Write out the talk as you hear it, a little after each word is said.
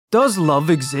Does love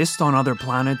exist on other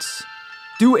planets?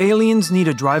 Do aliens need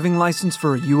a driving license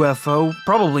for a UFO?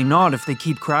 Probably not if they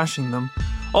keep crashing them.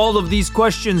 All of these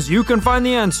questions you can find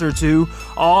the answer to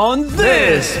on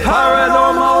This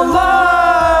Paranormal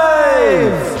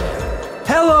Life!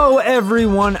 Hello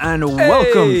everyone and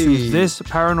welcome to This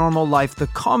Paranormal Life, the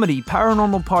comedy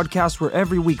paranormal podcast where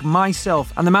every week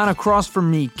myself and the man across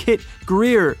from me, Kit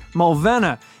Greer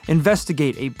Mulvena,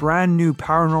 investigate a brand new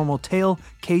paranormal tale,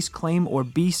 case, claim, or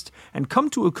beast, and come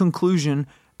to a conclusion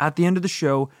at the end of the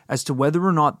show as to whether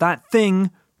or not that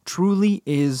thing truly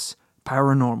is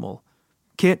paranormal.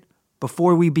 Kit,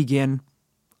 before we begin,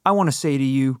 I want to say to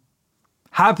you,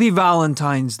 Happy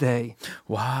Valentine's Day.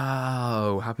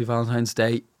 Wow, Happy Valentine's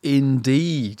Day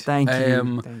indeed. Thank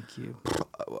you. Thank you.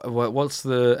 What's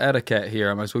the etiquette here?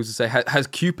 Am I supposed to say, has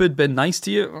Cupid been nice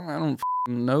to you? I don't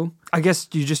know. I guess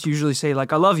you just usually say,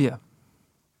 like, I love you.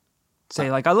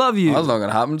 Say, like, I love you. Well, that's not going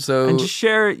to happen, so... And just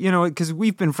share it, because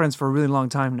we've been friends for a really long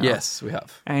time now. Yes, we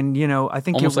have. And, I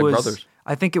think almost it was... like brothers.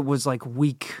 I think it was, like,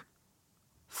 week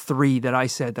 3 that I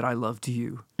said that I loved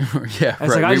you. Yeah, right.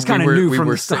 Like, I just kind of knew from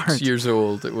the start. We were 6 years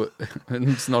old.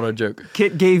 It's not a joke.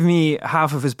 Kit gave me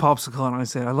half of his popsicle, and I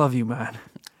said, I love you, man.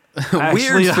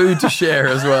 Weird food to share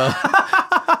as well.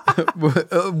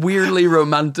 Weirdly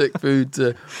romantic food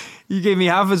to... You gave me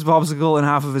half his popsicle and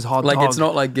half of his hot dog. Like, it's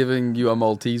not like giving you a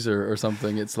Malteser or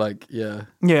something. It's like, yeah.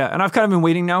 Yeah, and I've kind of been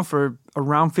waiting now for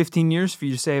around 15 years for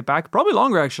you to say it back. Probably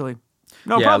longer, actually.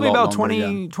 No, yeah, probably about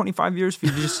longer, 25 years for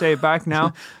you to just say it back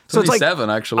now. So 27,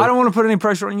 like, actually. I don't want to put any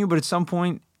pressure on you, but at some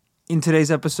point in today's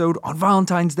episode, on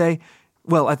Valentine's Day,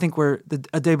 well, I think we're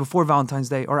a day before Valentine's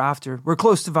Day or after. We're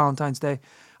close to Valentine's Day.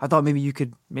 I thought maybe you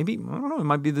could, I don't know, it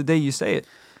might be the day you say it.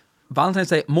 Valentine's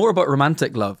Day, more about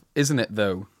romantic love, isn't it,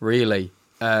 though, really?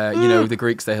 The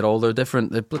Greeks, they had all their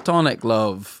different, the platonic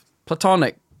love,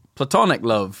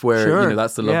 where, sure,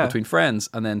 that's the love between friends,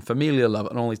 and then familial love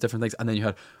and all these different things, and then you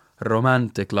had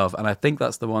romantic love, and I think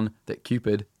that's the one that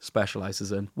Cupid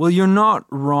specializes in. Well, you're not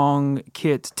wrong,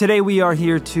 Kit. Today we are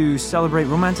here to celebrate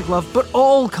romantic love, but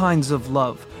all kinds of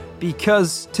love.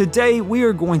 Because today we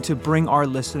are going to bring our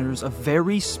listeners a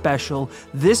very special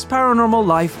This Paranormal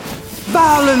Life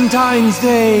Valentine's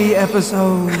Day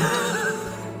episode.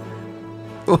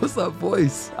 What was that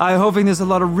voice? I'm hoping there's a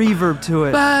lot of reverb to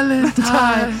it.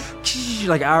 Valentine.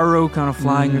 Like arrow kind of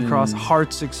flying across,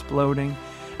 hearts exploding.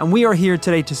 And we are here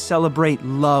today to celebrate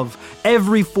love,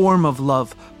 every form of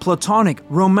love, platonic,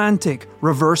 romantic,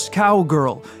 reverse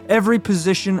cowgirl, every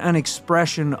position and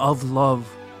expression of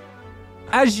love.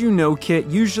 As you know, Kit,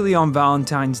 usually on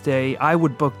Valentine's Day, I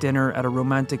would book dinner at a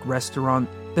romantic restaurant,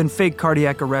 then fake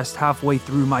cardiac arrest halfway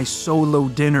through my solo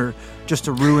dinner just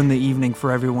to ruin the evening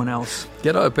for everyone else.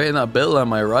 Get out of paying that bill,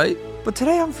 am I right? But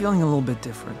today I'm feeling a little bit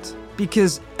different.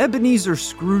 Because Ebenezer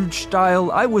Scrooge style,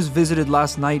 I was visited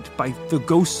last night by the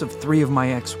ghosts of 3 of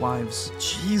my ex-wives.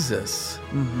 Jesus.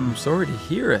 I'm sorry to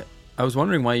hear it. I was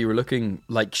wondering why you were looking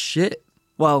like shit.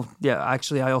 Well, yeah,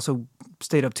 actually, I also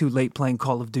stayed up too late playing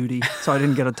Call of Duty, so I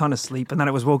didn't get a ton of sleep. And then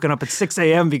I was woken up at 6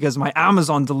 a.m. because my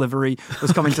Amazon delivery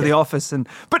was coming to the office.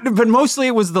 But mostly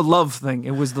it was the love thing.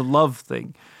 It was the love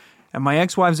thing. And my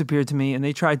ex-wives appeared to me and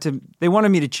they wanted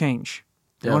me to change.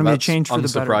 They wanted me to change for the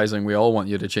better. Unsurprising. We all want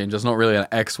you to change. That's not really an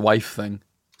ex-wife thing.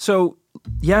 So,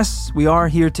 yes, we are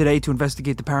here today to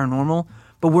investigate the paranormal,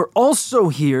 but we're also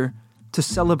here to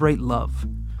celebrate love.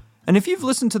 And if you've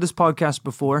listened to this podcast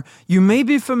before, you may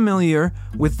be familiar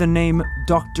with the name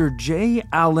Dr. J.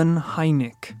 Allen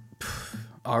Hynek.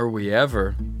 Are we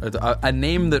ever? A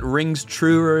name that rings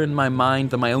truer in my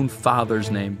mind than my own father's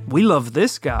name. We love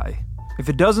this guy. If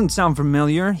it doesn't sound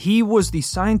familiar, he was the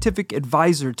scientific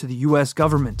advisor to the U.S.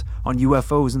 government on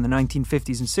UFOs in the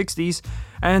 1950s and 60s,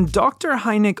 and Dr.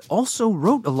 Hynek also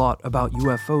wrote a lot about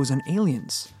UFOs and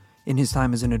aliens in his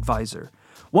time as an advisor.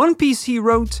 One piece he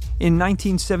wrote in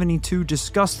 1972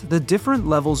 discussed the different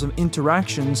levels of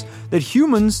interactions that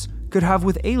humans could have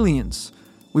with aliens.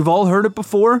 We've all heard it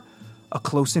before. A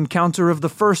close encounter of the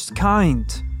first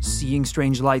kind, seeing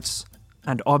strange lights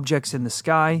and objects in the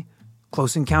sky.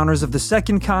 Close encounters of the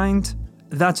second kind,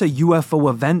 that's a UFO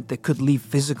event that could leave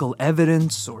physical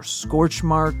evidence or scorch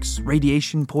marks,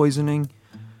 radiation poisoning.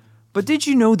 But did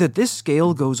you know that this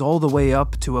scale goes all the way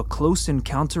up to a close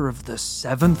encounter of the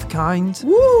 7th kind?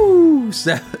 Woo!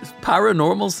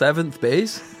 Paranormal 7th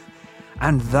base?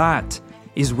 And that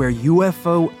is where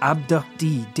UFO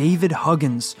abductee David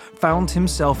Huggins found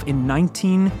himself in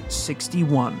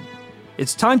 1961.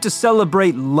 It's time to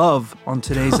celebrate love on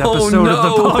today's episode of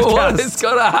the podcast. What is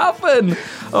going to happen?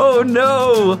 Oh,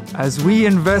 no. As we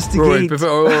investigate...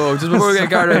 Rory, just before we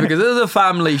get carried away, because this is a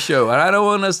family show, and I don't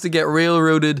want us to get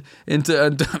railroaded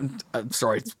into... I'm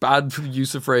sorry, it's bad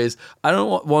use of phrase. I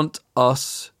don't want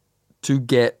us to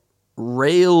get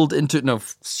railed into... No,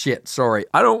 shit, sorry.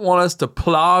 I don't want us to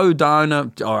plow down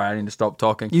a... All right, I need to stop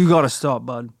talking. You got to stop,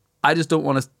 bud. I just don't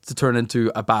want us to turn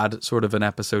into a bad sort of an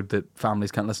episode that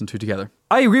families can't listen to together.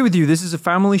 I agree with you. This is a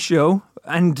family show,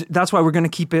 and that's why we're going to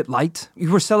keep it light.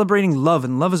 We're celebrating love,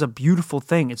 and love is a beautiful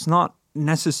thing. It's not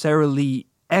necessarily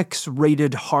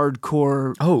X-rated,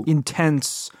 hardcore,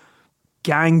 intense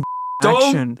gang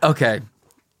action. Okay.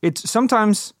 It's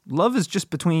sometimes love is just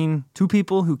between two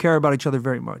people who care about each other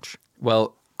very much.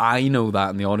 Well, I know that,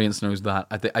 and the audience knows that.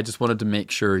 I just wanted to make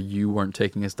sure you weren't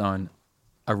taking us down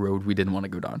a road we didn't want to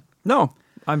go down. No,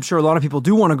 I'm sure a lot of people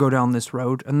do want to go down this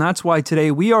road, and that's why today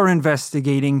we are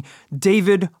investigating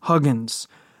David Huggins,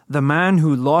 the man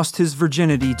who lost his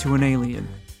virginity to an alien.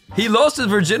 He lost his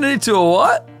virginity to a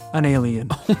what? An alien.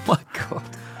 Oh my God.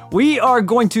 We are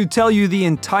going to tell you the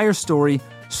entire story,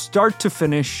 start to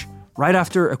finish, right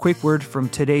after a quick word from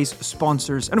today's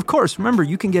sponsors. And of course, remember,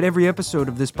 you can get every episode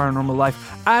of This Paranormal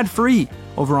Life ad-free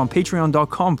over on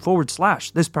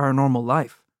patreon.com/This Paranormal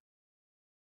Life.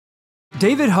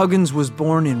 David Huggins was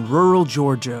born in rural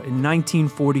Georgia in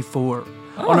 1944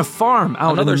 on a farm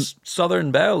out another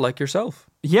Southern belle like yourself.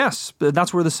 Yes, but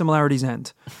that's where the similarities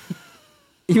end.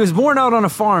 He was born out on a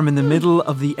farm in the middle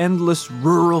of the endless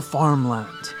rural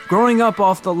farmland, growing up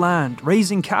off the land,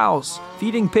 raising cows,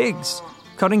 feeding pigs,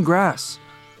 cutting grass.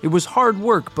 It was hard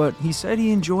work, but he said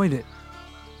he enjoyed it.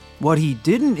 What he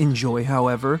didn't enjoy,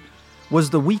 however, was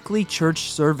the weekly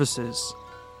church services.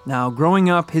 Now, growing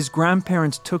up, his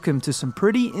grandparents took him to some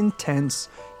pretty intense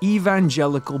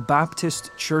evangelical Baptist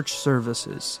church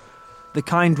services. The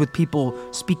kind with people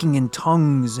speaking in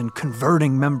tongues and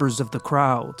converting members of the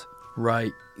crowd.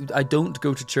 Right. I don't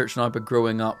go to church now, but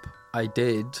growing up, I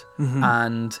did. Mm-hmm.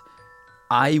 And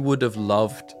I would have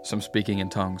loved some speaking in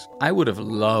tongues. I would have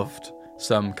loved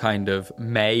some kind of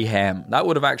mayhem. That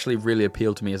would have actually really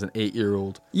appealed to me as an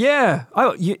 8-year-old. Yeah.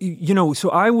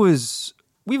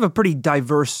 We have a pretty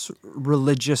diverse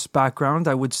religious background,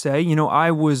 I would say. You know,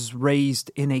 I was raised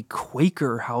in a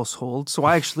Quaker household, so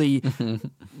I actually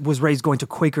was raised going to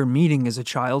Quaker meeting as a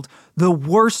child. The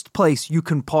worst place you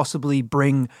can possibly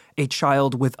bring a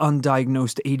child with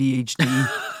undiagnosed ADHD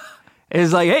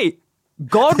is like, hey,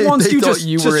 God wants you to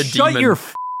shut your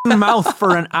mouth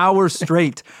for an hour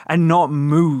straight and not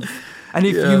move. And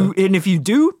if you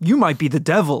do, you might be the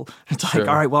devil. It's like,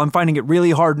 all right, well, I'm finding it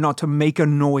really hard not to make a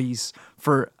noise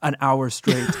for an hour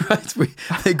straight. Right.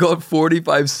 They got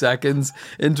 45 seconds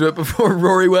into it before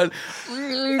Rory went,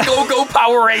 go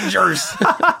Power Rangers.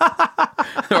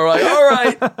 They're like, all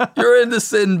right, you're in the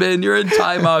sin bin, you're in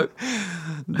timeout.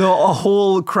 A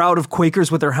whole crowd of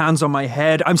Quakers with their hands on my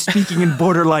head. I'm speaking in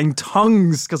borderline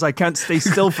tongues because I can't stay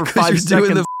still for 5 seconds.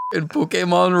 Doing the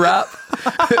Pokemon rap.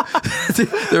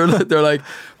 they're like,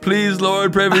 please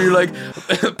Lord, pray for you, like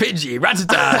Pidgey,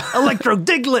 Rattata, Electro,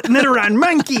 Diglett, Nidoran,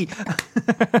 Mankey.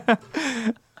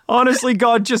 Honestly,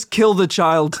 God, just kill the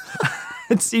child.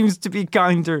 It seems to be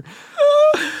kinder.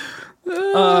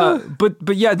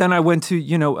 But yeah, then I went to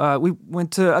we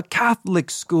went to a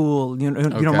Catholic school. You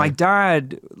know, my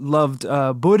dad loved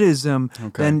Buddhism.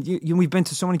 Okay. Then we've been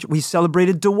to so many. We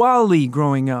celebrated Diwali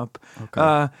growing up.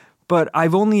 Okay. But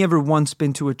I've only ever once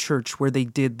been to a church where they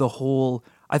did the whole...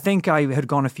 I think I had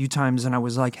gone a few times and I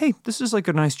was like, hey, this is like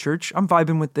a nice church. I'm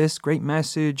vibing with this. Great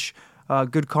message,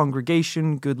 good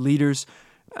congregation, good leaders.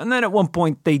 And then at one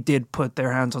point they did put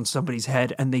their hands on somebody's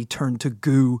head and they turned to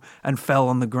goo and fell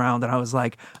on the ground. And I was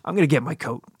like, I'm going to get my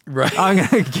coat. Right. I'm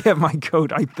going to get my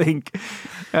coat, I think.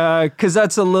 Because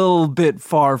that's a little bit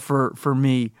far for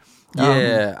me.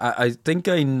 Yeah, I think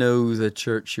I know the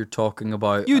church you're talking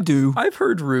about. You do. I've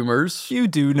heard rumors. You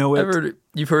do know it.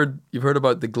 You've heard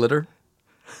about the glitter.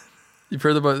 You've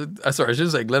heard about. Sorry, I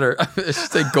shouldn't say glitter. I should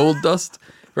say gold dust.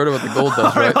 You've heard about the gold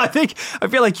dust, right? I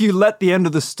feel like you let the end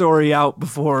of the story out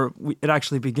before it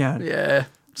actually began. Yeah,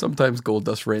 sometimes gold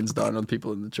dust rains down on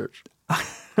people in the church,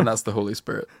 and that's the Holy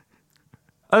Spirit.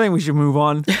 I think we should move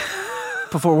on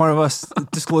before one of us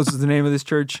discloses the name of this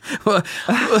church. Well,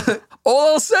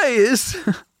 all I'll say is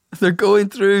they're going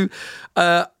through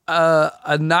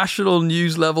a national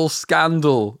news level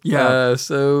scandal. Yeah.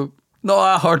 So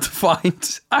not that hard to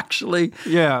find, actually.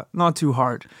 Yeah, not too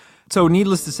hard. So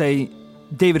needless to say,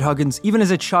 David Huggins, even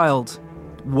as a child,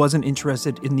 wasn't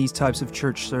interested in these types of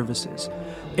church services.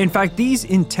 In fact, these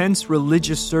intense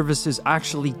religious services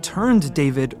actually turned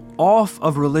David off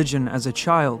of religion as a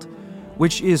child.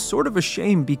 which is sort of a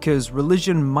shame because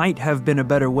religion might have been a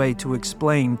better way to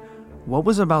explain what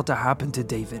was about to happen to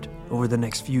David over the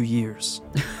next few years.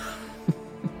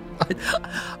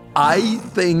 I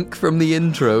think from the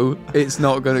intro, it's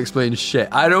not going to explain shit.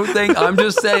 I'm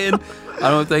just saying, I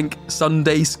don't think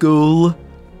Sunday school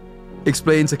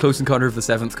explains A Close Encounter of the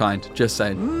Seventh Kind. Just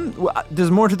saying. Well, there's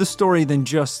more to the story than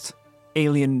just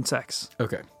alien sex.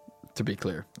 Okay. To be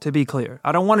clear.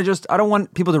 I don't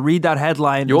want people to read that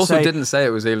headline. You also didn't say it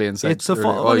was alien sex. It's a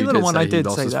funny little one. I did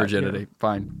say his that. Virginity. Yeah.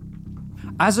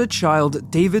 Fine. As a child,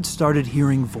 David started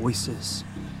hearing voices.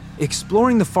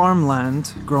 Exploring the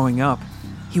farmland growing up,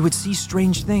 he would see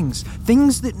strange things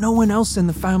that no one else in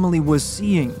the family was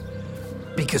seeing.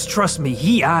 Because trust me,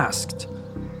 he asked.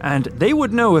 And they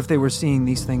would know if they were seeing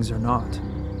these things or not.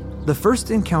 The first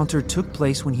encounter took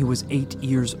place when he was 8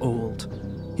 years old.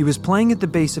 He was playing at the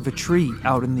base of a tree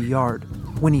out in the yard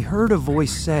when he heard a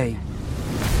voice say,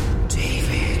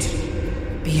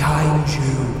 "David, behind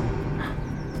you."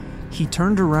 He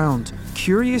turned around,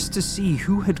 curious to see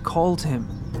who had called him,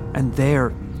 and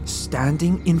there,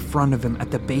 standing in front of him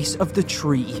at the base of the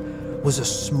tree, was a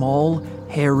small,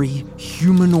 hairy,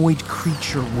 humanoid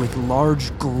creature with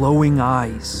large, glowing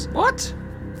eyes. What?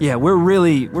 Yeah, we're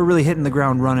really hitting the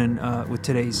ground running with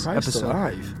today's episode.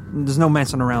 Alive. There's no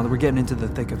messing around. We're getting into the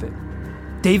thick of it.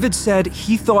 David said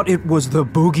he thought it was the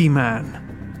boogeyman.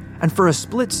 And for a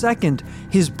split second,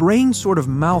 his brain sort of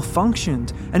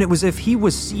malfunctioned, and it was as if he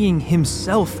was seeing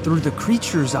himself through the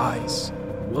creature's eyes.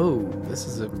 Whoa, this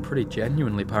is a pretty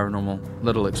genuinely paranormal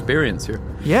little experience here.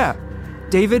 Yeah.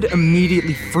 David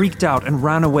immediately freaked out and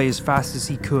ran away as fast as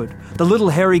he could. The little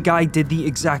hairy guy did the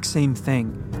exact same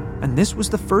thing. And this was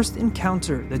the first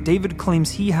encounter that David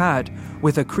claims he had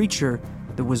with a creature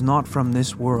that was not from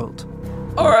this world.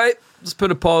 All right, let's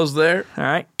put a pause there. All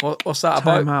right. What's that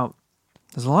Time about? out.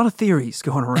 There's a lot of theories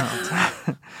going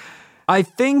around. I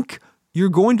think you're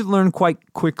going to learn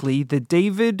quite quickly that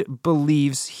David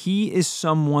believes he is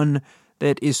someone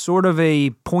that is sort of a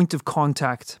point of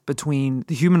contact between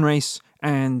the human race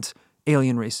and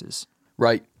alien races.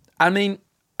 Right. I mean,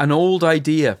 an old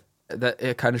idea that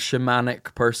a kind of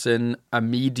shamanic person, a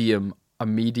medium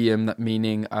that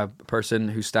meaning a person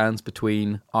who stands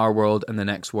between our world and the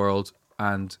next world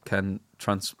and can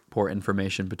transport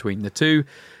information between the two.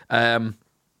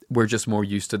 We're just more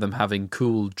used to them having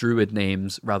cool druid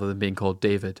names rather than being called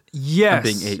David. Yes. And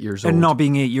being 8 years old. And not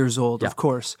being 8 years old, Yeah. of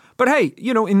course. But hey,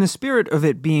 in the spirit of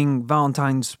it being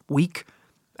Valentine's week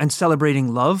and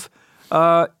celebrating love,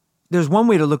 there's one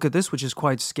way to look at this, which is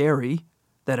quite scary,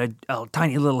 that a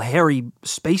tiny little hairy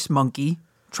space monkey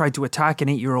tried to attack an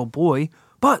 8-year-old boy.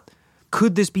 But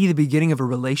could this be the beginning of a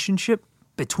relationship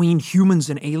between humans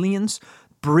and aliens,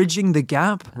 bridging the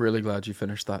gap? Really glad you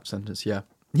finished that sentence, yeah.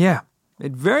 Yeah.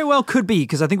 It very well could be,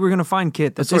 because I think we're going to find,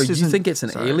 Kit, that Sorry, this do you think it's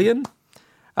an alien?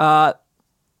 That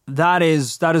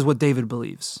is what David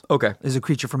believes. Okay. Is a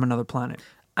creature from another planet.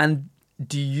 And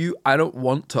I don't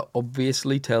want to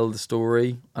obviously tell the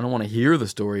story, I don't want to hear the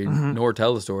story, nor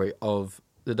tell the story of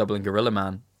the Dublin Gorilla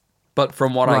Man. But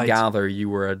from what I gather, you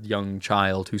were a young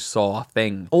child who saw a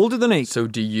thing. Older than 8. So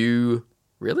do you...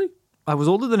 Really? I was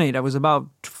older than 8. I was about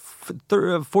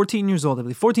 14 years old, I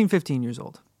believe. 14, 15 years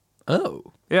old.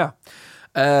 Oh. Yeah.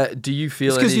 Do you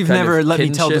feel it's because you've never let me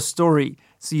tell the story,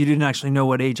 so you didn't actually know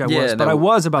what age I was. But I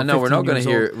was about 15 we're not going to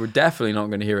hear it. We're definitely not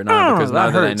going to hear it now, because now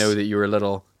that I know that you were a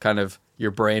little kind of...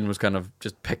 Your brain was kind of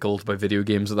just pickled by video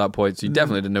games at that point, so you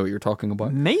definitely didn't know what you were talking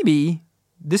about. Maybe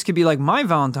this could be like my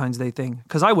Valentine's Day thing,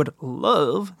 because I would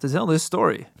love to tell this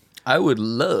story. I would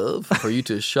love for you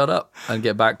to shut up and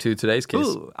get back to today's case.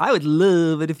 Ooh, I would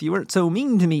love it if you weren't so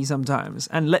mean to me sometimes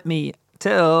and let me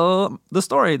tell the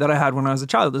story that I had when I was a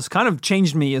child. This kind of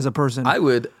changed me as a person. I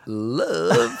would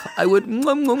love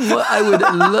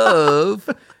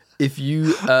if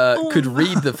you could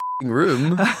read the f***ing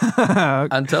room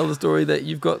and tell the story that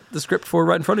you've got the script for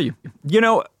right in front of you.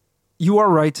 You are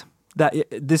right that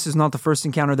this is not the first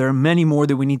encounter. There are many more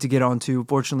that we need to get onto.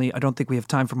 Fortunately, I don't think we have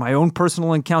time for my own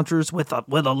personal encounters with a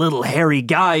little hairy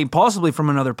guy, possibly from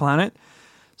another planet.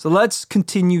 So let's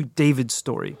continue David's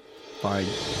story. Fine.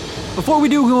 Before we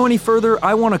do go any further,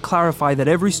 I want to clarify that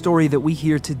every story that we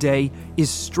hear today is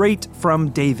straight from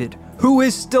David, who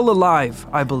is still alive,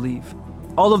 I believe.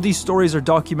 All of these stories are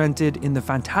documented in the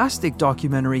fantastic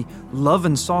documentary Love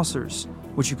and Saucers,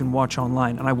 which you can watch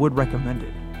online, and I would recommend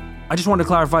it. I just want to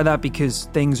clarify that because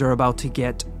things are about to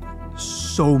get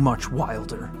so much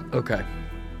wilder. Okay.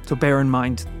 So bear in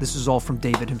mind, this is all from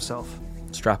David himself.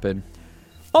 Strap in.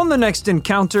 On the next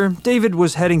encounter, David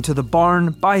was heading to the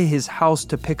barn by his house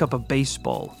to pick up a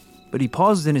baseball, but he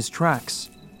paused in his tracks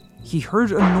he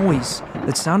heard a noise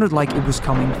that sounded like it was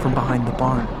coming from behind the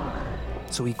barn.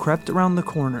 So he crept around the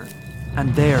corner,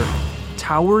 and there,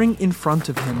 towering in front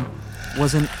of him,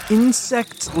 was an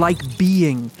insect-like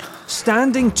being,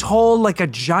 standing tall like a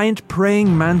giant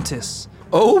praying mantis.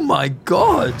 Oh my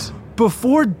God!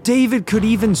 Before David could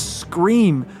even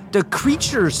scream, the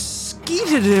creature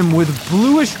skeeted him with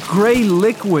bluish-gray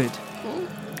liquid.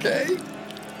 Okay.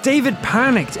 David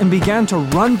panicked and began to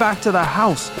run back to the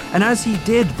house, and as he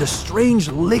did, the strange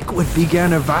liquid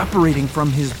began evaporating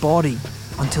from his body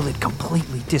until it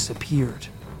completely disappeared.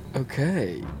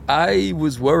 Okay. I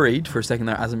was worried for a second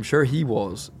there, as I'm sure he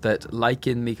was, that like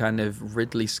in the kind of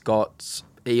Ridley Scott's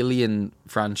Alien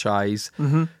franchise,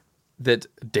 that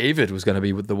David was going to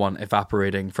be the one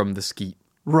evaporating from the skeet.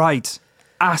 Right.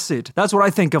 Acid. That's what I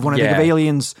think of when I think of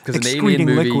aliens excreting in alien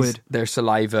movies, liquid. Their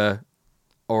saliva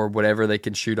or whatever they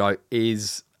can shoot out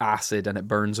is acid and it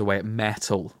burns away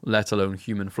metal, let alone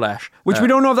human flesh. Which we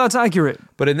don't know if that's accurate.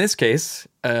 But in this case,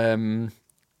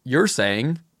 you're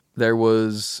saying there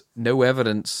was no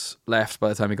evidence left by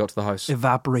the time he got to the house.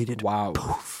 Evaporated. Wow.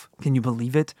 Poof. Can you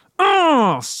believe it?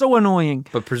 Oh, so annoying.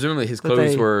 But presumably his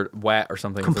clothes were wet or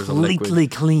something. Completely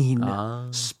clean.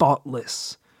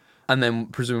 Spotless. And then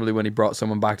presumably when he brought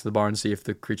someone back to the barn to see if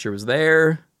the creature was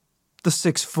there. The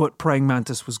 6-foot praying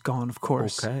mantis was gone, of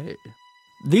course. Okay.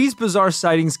 These bizarre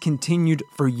sightings continued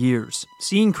for years.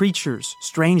 Seeing creatures,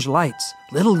 strange lights,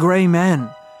 little grey men.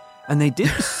 And they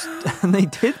didn't.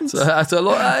 So that's a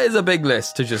lot. That is a big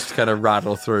list to just kind of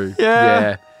rattle through.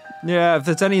 Yeah. If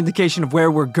that's any indication of where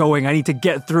we're going, I need to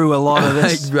get through a lot of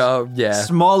this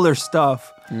smaller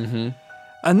stuff. Mm-hmm.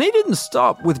 And they didn't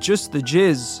stop with just the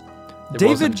jizz.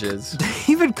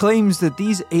 David claims that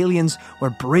these aliens were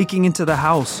breaking into the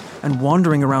house and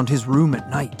wandering around his room at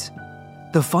night.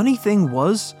 The funny thing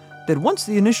was that once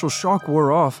the initial shock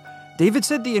wore off, David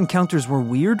said the encounters were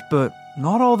weird, but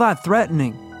not all that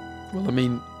threatening. Well, I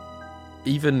mean,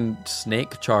 even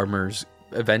snake charmers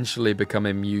eventually become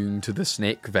immune to the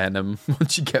snake venom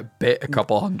once you get bit a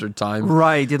couple hundred times.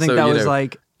 Right, you think that was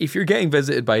like... If you're getting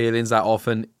visited by aliens that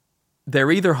often,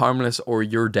 they're either harmless or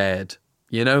you're dead,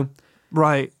 you know?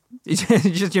 Right. It's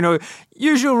just,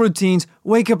 usual routines.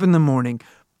 Wake up in the morning,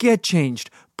 get changed,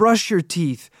 brush your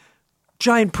teeth.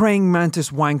 Giant praying mantis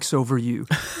wanks over you.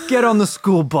 Get on the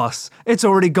school bus. It's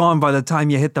already gone by the time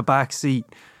you hit the back seat.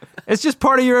 It's just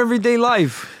part of your everyday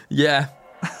life. Yeah.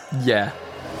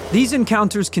 These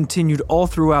encounters continued all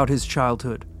throughout his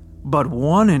childhood. But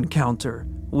one encounter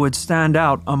would stand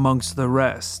out amongst the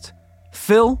rest.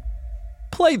 Phil,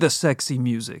 play the sexy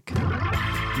music.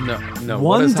 No.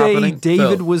 One day, happening?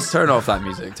 David Phil, was... Turn off that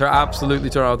music. Absolutely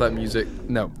turn off that music.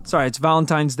 No. Sorry, it's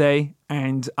Valentine's Day,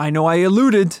 and I know I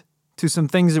alluded to some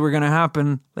things that were going to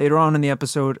happen later on in the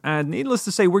episode, and needless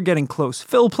to say, we're getting close.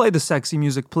 Phil, play the sexy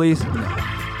music, please.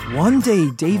 One day,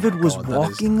 David was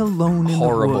walking alone in the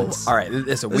woods. All right,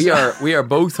 listen, we are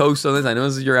both hosts on this. I know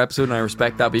this is your episode, and I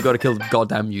respect that, but you got to kill the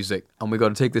goddamn music, and we got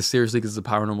to take this seriously because it's a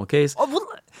paranormal case.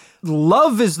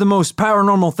 Love is the most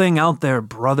paranormal thing out there,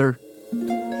 brother.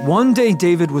 One day,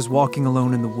 David was walking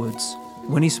alone in the woods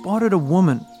when he spotted a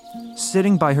woman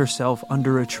sitting by herself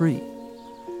under a tree.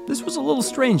 This was a little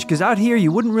strange because out here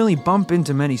you wouldn't really bump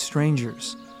into many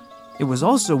strangers. It was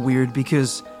also weird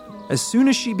because as soon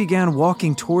as she began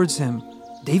walking towards him,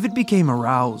 David became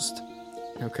aroused.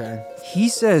 Okay. He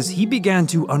says he began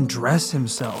to undress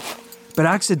himself, but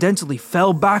accidentally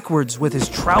fell backwards with his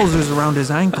trousers around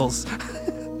his ankles.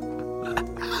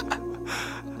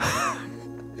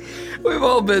 We've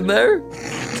all been there.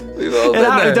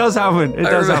 It does happen. It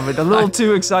does happen. A little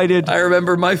too excited. I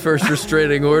remember my first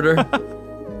restraining order.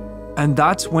 And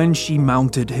that's when she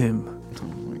mounted him. Oh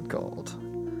my God.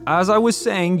 As I was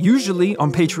saying, usually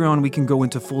on Patreon we can go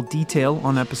into full detail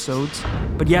on episodes.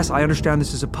 But yes, I understand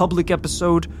this is a public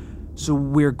episode, so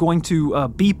we're going to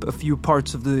beep a few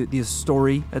parts of the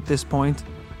story at this point.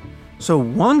 So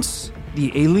once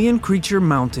the alien creature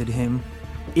mounted him,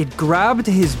 it grabbed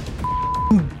his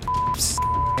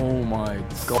oh my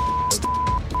God.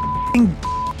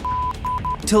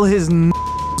 Till his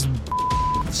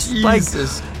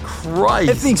Jesus Christ.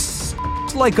 It thinks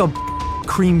like a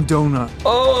cream donut.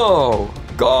 Oh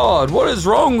God, what is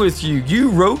wrong with you? You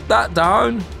wrote that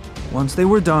down? Once they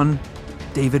were done,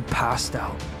 David passed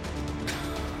out.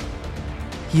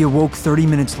 He awoke 30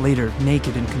 minutes later,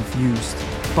 naked and confused.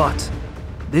 But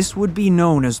this would be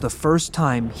known as the first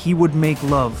time he would make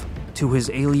love to his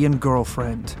alien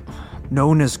girlfriend,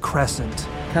 known as Crescent.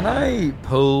 Can I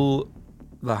pull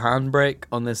the handbrake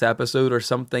on this episode or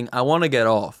something? I want to get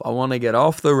off. I want to get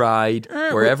off the ride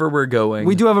wherever we're going.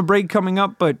 We do have a break coming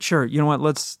up, but sure, you know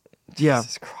what,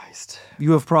 Jesus Christ.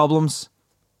 You have problems?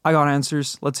 I got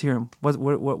answers. Let's hear them.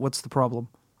 What's the problem?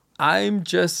 I'm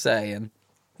just saying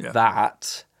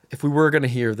that if we were going to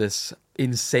hear this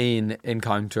insane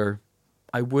encounter,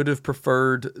 I would have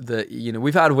preferred that,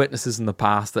 we've had witnesses in the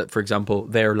past that, for example,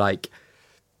 they're like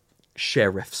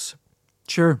sheriffs.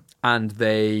 Sure. And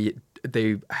they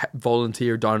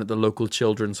volunteer down at the local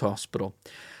children's hospital.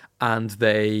 And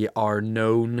they are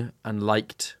known and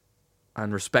liked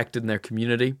and respected in their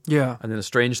community. Yeah. And then a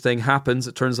strange thing happens.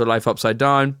 It turns their life upside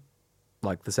down,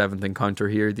 like the 7th encounter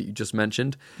here that you just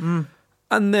mentioned.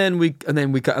 And then we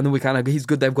kind of, he's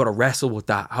good. They've got to wrestle with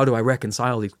that. How do I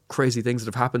reconcile these crazy things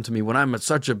that have happened to me when I'm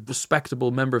such a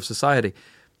respectable member of society?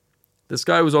 This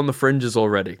guy was on the fringes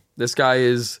already. This guy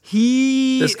was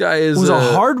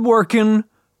a hardworking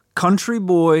country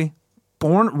boy,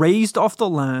 raised off the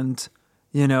land.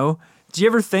 Do you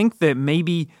ever think that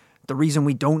maybe the reason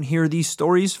we don't hear these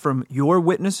stories from your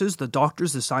witnesses, the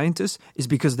doctors, the scientists, is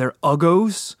because they're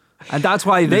uggos? And that's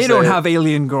why they don't have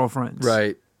alien girlfriends.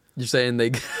 Right. You're saying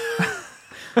they...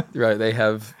 Right, they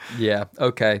have... Yeah,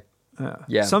 okay.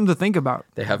 Yeah. Something to think about.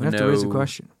 They have to raise a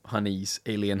question. Honeys,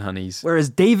 alien honeys. Whereas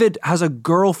David has a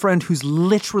girlfriend who's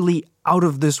literally out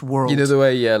of this world. The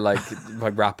way, like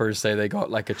rappers say they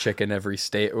got like a chick in every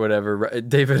state or whatever.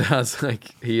 David has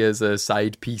he has a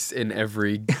side piece in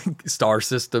every star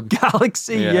system.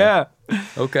 Galaxy, yeah.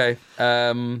 Okay.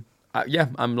 I'm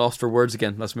lost for words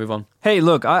again. Let's move on. Hey,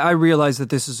 look, I realize that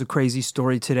this is a crazy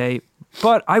story today,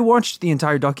 but I watched the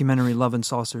entire documentary Love and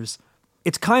Saucers.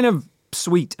 It's kind of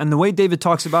sweet, and the way David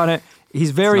talks about it,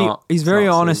 he's very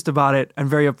honest about it and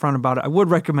very upfront about it. I would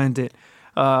recommend it.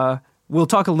 We'll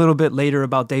talk a little bit later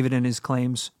about David and his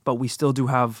claims, but we still do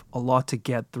have a lot to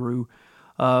get through.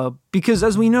 Because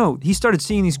as we know, he started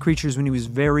seeing these creatures when he was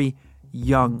very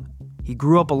young. He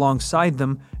grew up alongside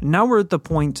them, and now we're at the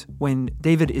point when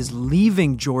David is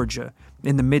leaving Georgia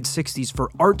in the mid-60s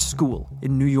for art school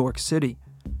in New York City.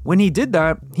 When he did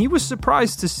that, he was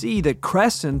surprised to see that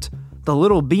Crescent, the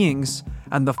little beings,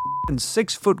 and the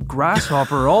 6-foot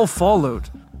grasshopper all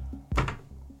followed.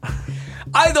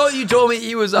 I thought you told me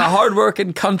he was a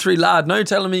hard-working country lad. Now you're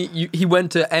telling me he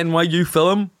went to NYU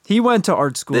Film? He went to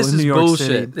art school in New York bullshit.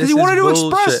 City. Because he wanted to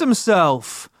express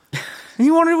himself.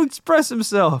 He wanted to express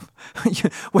himself.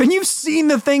 When you've seen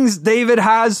the things David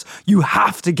has, you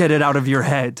have to get it out of your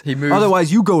head.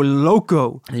 Otherwise, you go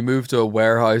loco. He moved to a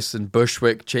warehouse in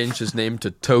Bushwick, changed his name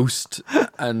to Toast,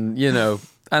 and, and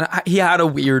he had a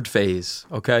weird phase,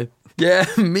 okay? Yeah,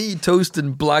 me, Toast,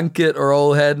 and Blanket are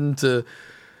all heading to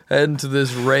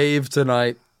this rave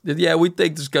tonight. Yeah, we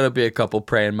think there's going to be a couple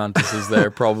praying mantises there,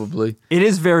 probably. It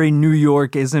is very New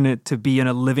York, isn't it, to be in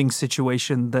a living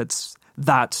situation that's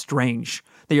that strange.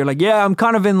 That you're like, yeah, I'm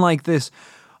kind of in like this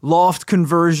loft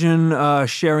conversion,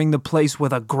 sharing the place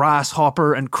with a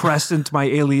grasshopper and Crescent, my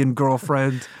alien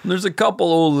girlfriend. And there's a couple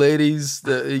old ladies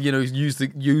that,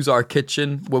 use our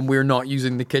kitchen when we're not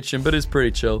using the kitchen, but it's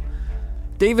pretty chill.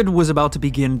 David was about to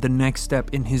begin the next step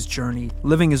in his journey,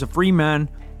 living as a free man,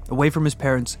 away from his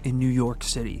parents in New York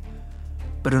City.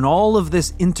 But in all of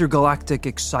this intergalactic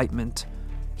excitement,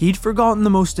 he'd forgotten the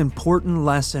most important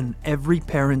lesson every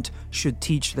parent should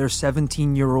teach their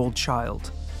 17-year-old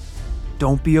child.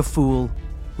 Don't be a fool,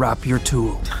 wrap your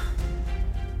tool.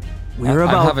 I'm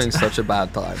having such a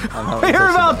bad time. We're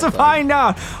about to find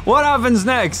out what happens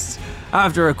next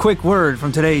after a quick word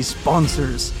from today's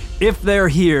sponsors. If they're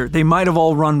here, they might have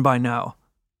all run by now.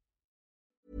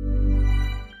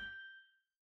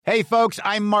 Hey, folks,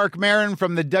 I'm Mark Maron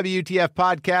from the WTF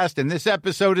Podcast, and this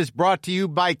episode is brought to you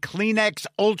by Kleenex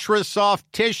Ultra Soft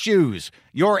Tissues,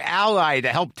 your ally to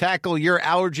help tackle your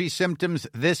allergy symptoms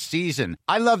this season.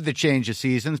 I love the change of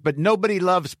seasons, but nobody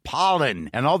loves pollen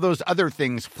and all those other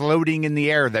things floating in the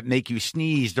air that make you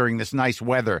sneeze during this nice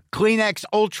weather. Kleenex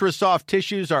Ultra Soft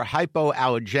Tissues are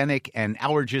hypoallergenic and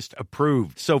allergist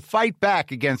approved, so fight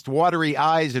back against watery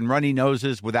eyes and runny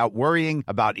noses without worrying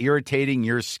about irritating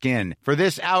your skin. For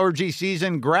this allergy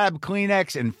season, grab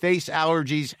Kleenex and face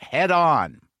allergies head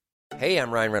on. Hey,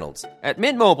 I'm Ryan Reynolds. At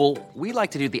Mint Mobile, we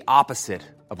like to do the opposite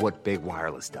of what Big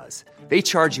Wireless does. They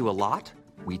charge you a lot,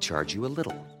 we charge you a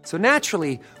little. So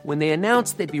naturally, when they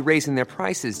announced they'd be raising their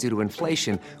prices due to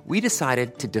inflation, we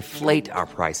decided to deflate our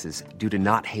prices due to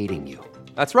not hating you.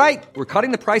 That's right. We're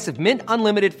cutting the price of Mint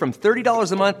Unlimited from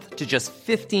 $30 a month to just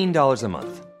 $15 a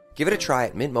month. Give it a try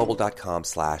at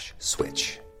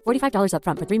mintmobile.com/switch. $45 up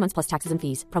front for 3 months plus taxes and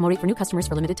fees. Promo rate for new customers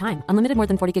for limited time. Unlimited more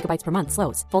than 40 gigabytes per month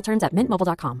slows. Full terms at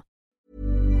mintmobile.com.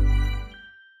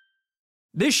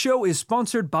 This show is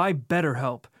sponsored by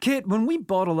BetterHelp. Kit, when we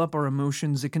bottle up our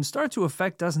emotions, it can start to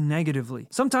affect us negatively.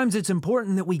 Sometimes it's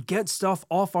important that we get stuff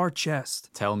off our chest.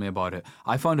 Tell me about it.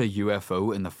 I found a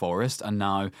UFO in the forest, and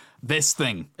now this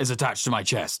thing is attached to my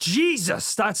chest.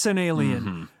 Jesus, that's an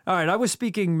alien. All right, I was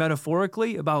speaking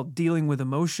metaphorically about dealing with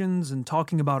emotions and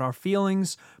talking about our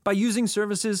feelings by using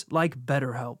services like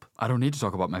BetterHelp. I don't need to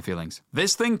talk about my feelings.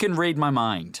 This thing can read my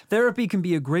mind. Therapy can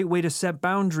be a great way to set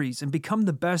boundaries and become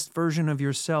the best version of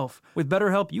yourself. With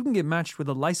BetterHelp, you can get matched with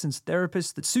a licensed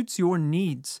therapist that suits your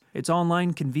needs. It's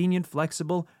online, convenient,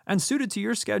 flexible, and suited to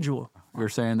your schedule. We're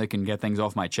saying they can get things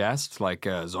off my chest, like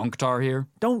Zonktar here.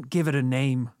 Don't give it a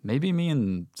name. Maybe me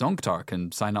and Zonktar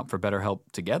can sign up for BetterHelp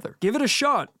together. Give it a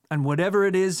shot, and whatever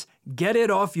it is, get it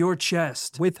off your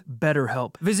chest with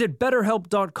BetterHelp. Visit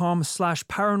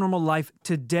betterhelp.com/paranormallife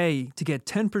today to get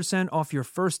 10% off your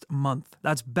first month.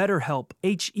 That's BetterHelp,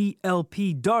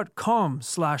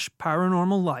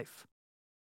 HELP.com/paranormallife.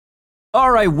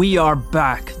 All right, we are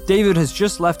back. David has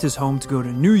just left his home to go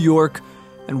to New York,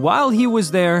 and while he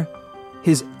was there,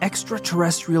 his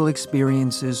extraterrestrial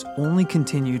experiences only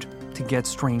continued to get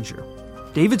stranger.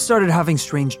 David started having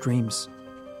strange dreams.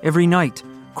 Every night,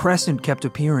 Crescent kept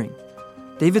appearing.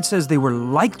 David says they were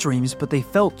like dreams, but they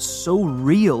felt so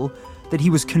real that he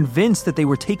was convinced that they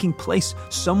were taking place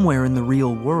somewhere in the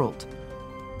real world.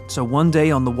 So one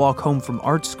day on the walk home from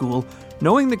art school,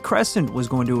 knowing that Crescent was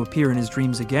going to appear in his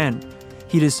dreams again,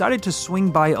 he decided to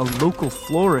swing by a local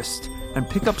florist and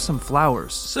pick up some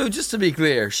flowers. So just to be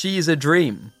clear, she's a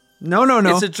dream. No.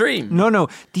 It's a dream. No.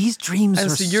 These dreams And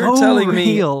are so you're so telling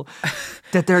me- real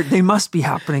that they must be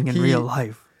happening in real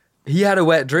life. He had a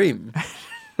wet dream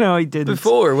No, he didn't.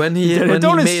 before when he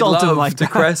Don't made insult him love like to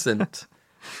that. Crescent.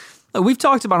 Look, we've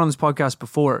talked about on this podcast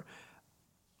before.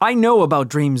 I know about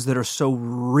dreams that are so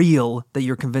real that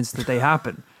you're convinced that they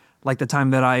happen. Like the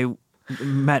time that I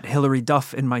met Hilary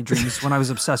Duff in my dreams when I was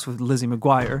obsessed with Lizzie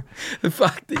McGuire. The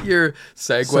fact that you're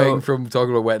segueing from talking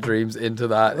about wet dreams into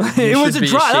that, It was a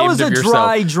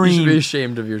dry dream. You should be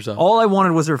ashamed of yourself. All I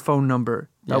wanted was her phone number.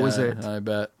 That was it. I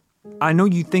bet. I know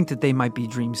you think that they might be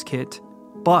dreams, Kit,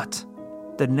 but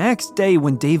the next day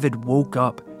when David woke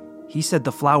up, he said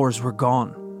the flowers were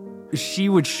gone. She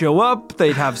would show up,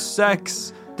 they'd have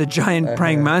sex, the giant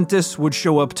praying mantis would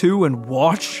show up too and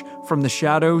watch from the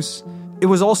shadows. It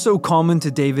was also common to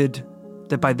David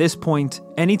that by this point,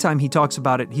 anytime he talks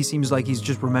about it, he seems like he's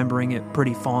just remembering it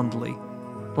pretty fondly.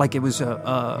 Like it was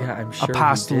I'm sure a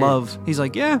past he did. love. He's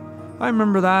like, yeah, I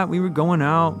remember that. We were going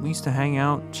out. We used to hang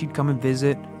out. She'd come and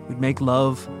visit. We'd make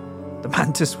love. The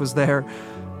mantis was there.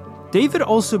 David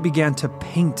also began to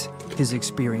paint his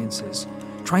experiences,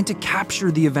 trying to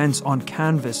capture the events on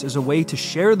canvas as a way to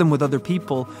share them with other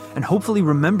people and hopefully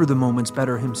remember the moments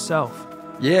better himself.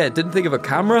 Yeah, didn't think of a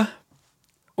camera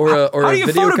or a How do you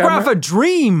video photograph camera? a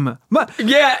dream?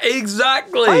 Yeah,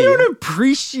 exactly. I don't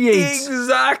appreciate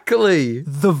Exactly.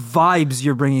 the vibes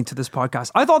you're bringing to this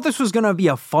podcast. I thought this was going to be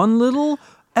a fun little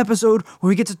episode where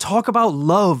we get to talk about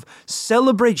love,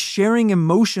 celebrate sharing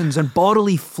emotions and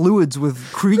bodily fluids with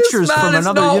creatures This man from is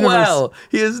another not universe. well.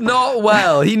 He is not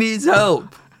well. He needs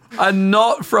help. And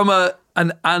not from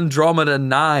an Andromeda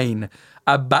 9,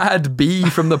 a bad bee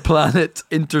from the planet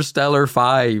Interstellar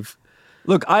 5.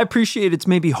 Look, I appreciate it's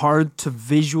maybe hard to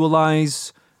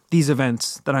visualize these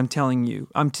events that I'm telling you.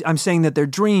 I'm saying that they're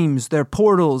dreams, they're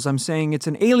portals. I'm saying it's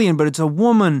an alien, but it's a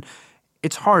woman.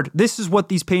 It's hard. This is what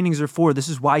these paintings are for. This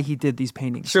is why he did these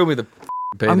paintings. Show me the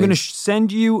painting. I'm going to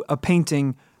send you a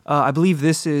painting. I believe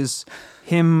this is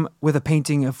him with a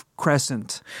painting of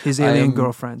Crescent, his alien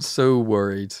girlfriend. So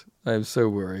worried. I'm so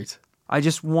worried. I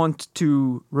just want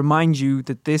to remind you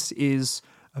that this is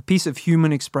a piece of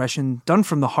human expression done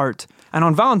from the heart. And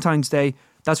on Valentine's Day,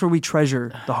 that's where we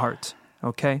treasure the heart.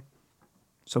 Okay?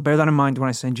 So bear that in mind when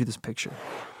I send you this picture.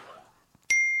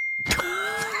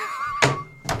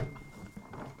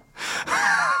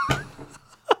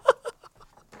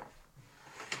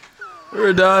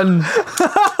 We're done.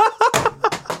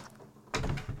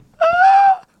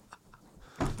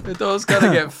 It does kind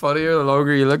of get funnier the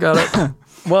longer you look at it.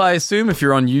 Well, I assume if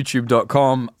you're on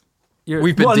YouTube.com,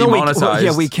 we've been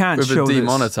demonetized. We can't We've show been this.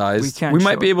 demonetized. We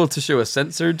might be able to show a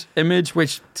censored image,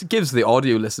 which gives the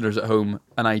audio listeners at home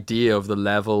an idea of the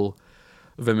level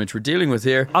of image we're dealing with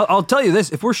here. I'll tell you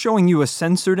this. If we're showing you a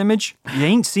censored image, you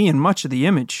ain't seeing much of the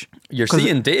image. You're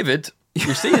seeing David.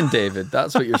 You're seeing David.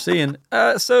 That's what you're seeing.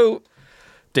 So,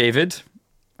 David,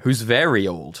 who's very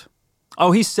old.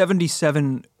 Oh, he's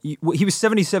 77. He was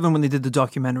 77 when they did the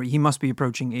documentary. He must be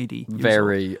approaching 80.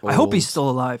 Very old. I hope he's still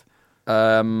alive.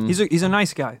 He's a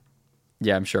nice guy.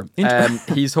 Yeah, I'm sure.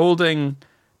 He's holding...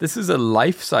 This is a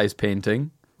life-size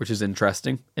painting which is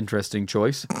interesting. Interesting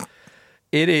choice.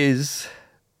 It is...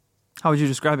 How would you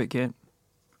describe it, Kit?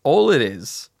 All it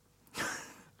is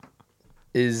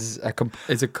a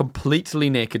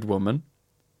completely naked woman.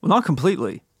 Well, not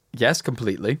completely. Yes,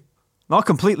 completely. Not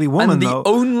completely woman, and though. The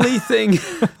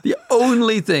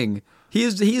only thing, he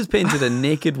has painted a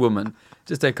naked woman,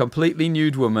 just a completely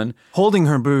nude woman. Holding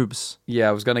her boobs. Yeah,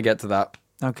 I was going to get to that.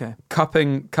 Okay.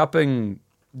 Cupping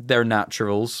their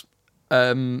naturals.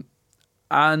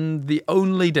 And the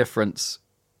only difference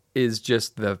is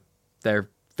just their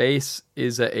face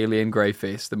is an alien grey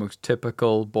face, the most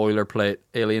typical boilerplate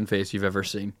alien face you've ever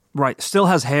seen. Right, still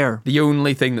has hair. The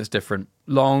only thing that's different.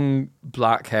 Long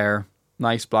black hair,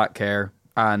 nice black hair,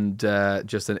 and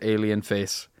just an alien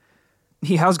face.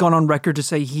 He has gone on record to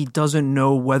say he doesn't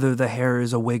know whether the hair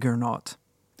is a wig or not.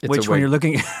 It's Which, a wig. when you're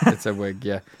looking at... It's a wig,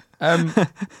 yeah.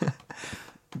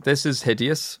 This is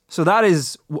hideous. So that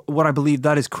is what I believe,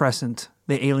 that is Crescent,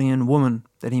 the alien woman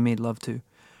that he made love to.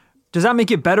 Does that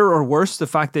make it better or worse, the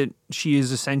fact that she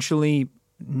is essentially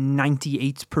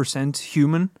 98%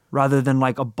 human rather than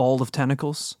like a ball of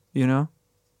tentacles, you know?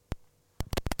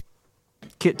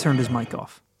 Kit turned his mic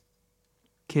off.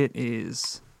 Kit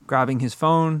is grabbing his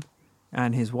phone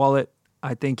and his wallet.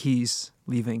 I think he's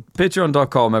leaving.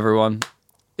 Patreon.com, everyone,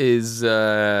 is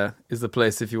the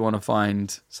place if you want to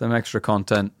find some extra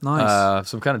content. Nice.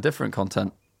 Some kind of different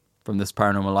content from this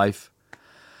paranormal life.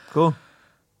 Cool.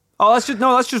 Oh, that's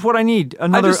just what I need.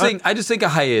 Another. I just think a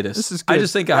hiatus. This is good. I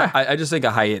just think a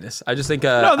hiatus. I just think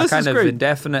a kind of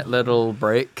indefinite little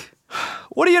break.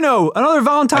 What do you know? Another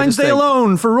Valentine's Day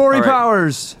alone for Rory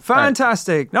Powers.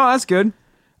 Fantastic. Right. No, that's good.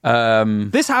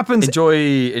 This happens.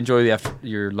 Enjoy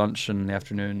your lunch in the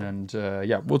afternoon, and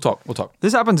we'll talk.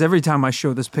 This happens every time I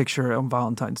show this picture on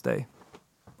Valentine's Day.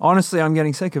 Honestly, I'm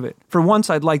getting sick of it. For once,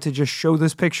 I'd like to just show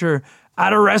this picture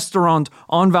at a restaurant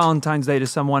on Valentine's Day to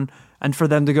someone, and for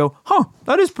them to go, "Huh,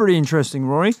 that is pretty interesting,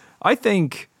 Rory. I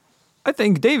think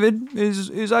David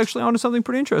is actually onto something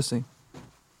pretty interesting."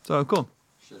 So cool.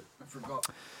 Shit, I forgot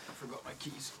my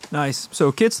keys. Nice.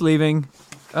 So Kit's leaving,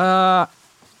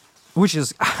 which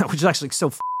is actually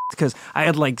so because I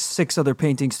had like 6 other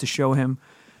paintings to show him,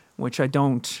 which I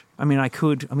don't. I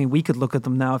mean, we could look at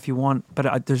them now if you want,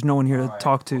 but there's no one here to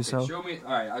talk to. Okay, so show me.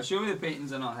 All right, I'll show me the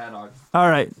paintings and I'll head out. All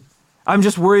right. I'm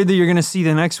just worried that you're gonna see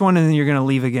the next one and then you're gonna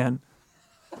leave again.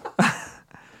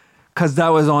 Because that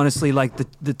was honestly like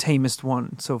the tamest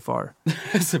one so far.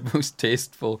 It's the most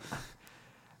tasteful.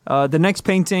 The next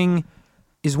painting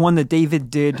is one that David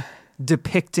did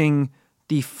depicting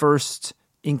the first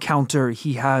encounter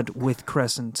he had with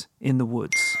Crescent in the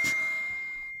woods.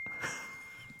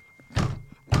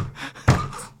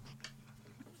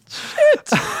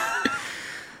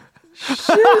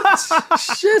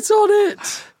 Shit on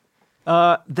it.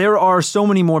 There are so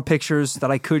many more pictures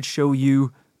that I could show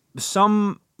you.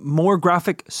 Some more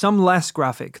graphic, some less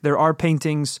graphic. There are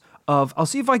paintings of... I'll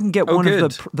see if I can get one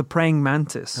of the praying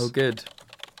mantis. Oh, good.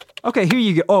 Okay, here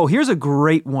you go. Oh, here's a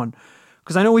great one.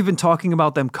 Because I know we've been talking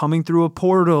about them coming through a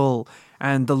portal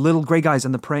and the little gray guys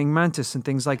and the praying mantis and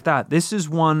things like that. This is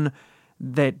one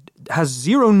that has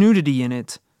zero nudity in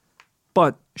it,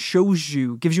 but gives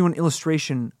you an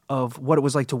illustration of what it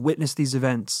was like to witness these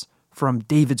events from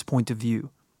David's point of view.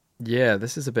 Yeah,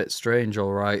 this is a bit strange,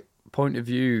 all right. Point of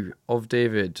view of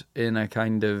David in a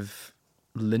kind of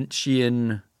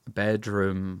Lynchian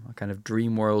bedroom, a kind of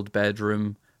dream world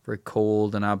bedroom, very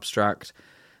cold and abstract.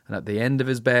 And at the end of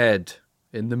his bed,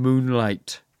 in the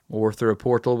moonlight, or through a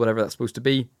portal, whatever that's supposed to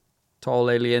be, tall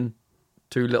alien,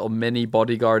 2 little mini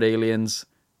bodyguard aliens,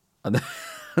 and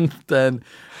then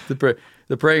the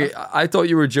praying. I thought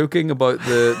you were joking about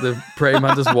the praying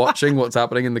mantis watching what's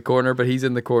happening in the corner, but he's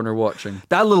in the corner watching.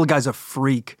 That little guy's a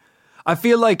freak. I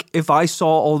feel like if I saw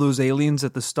all those aliens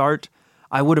at the start,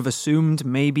 I would have assumed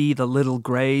maybe the little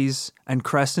grays and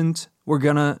Crescent were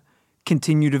gonna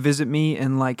continue to visit me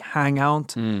and like hang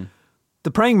out. The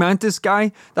praying mantis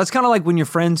guy, that's kind of like when your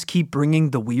friends keep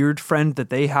bringing the weird friend that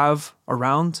they have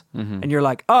around, and you're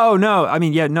like, oh no, I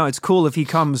mean, yeah, no, it's cool if he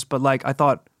comes, but like I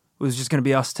thought it was just gonna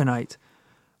be us tonight.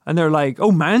 And they're like,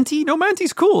 oh, Manti? No,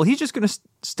 Manti's cool. He's just going to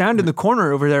stand in the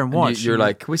corner over there and watch. You're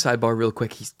like, can we sidebar real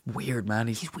quick? He's weird, man.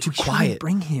 He's too quiet.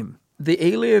 Bring him. The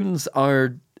aliens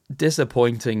are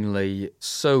disappointingly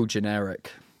so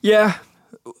generic. Yeah.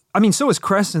 I mean, so is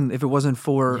Crescent if it wasn't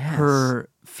for her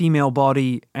female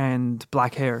body and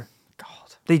black hair.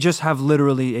 God. They just have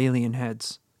literally alien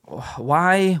heads.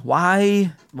 Why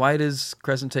does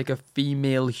Crescent take a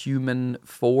female human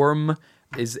form?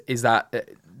 Is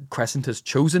that... Crescent has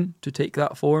chosen to take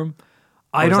that form?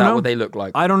 I don't know. Is that what they look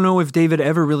like? I don't know if David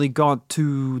ever really got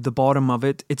to the bottom of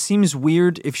it. It seems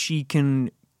weird if she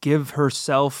can give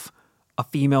herself a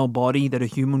female body that a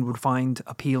human would find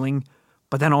appealing,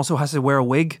 but then also has to wear a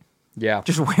wig. Yeah.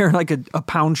 Just wear like a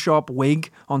pound shop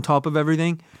wig on top of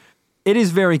everything. It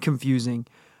is very confusing.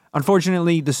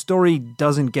 Unfortunately, the story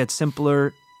doesn't get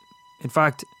simpler. In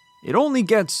fact, it only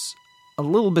gets a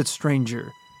little bit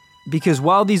stranger. Because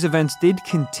while these events did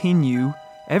continue,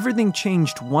 everything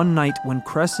changed one night when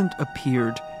Crescent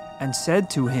appeared and said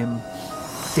to him,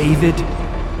 "David,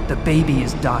 the baby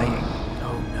is dying."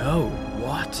 Oh no,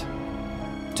 what?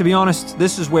 To be honest,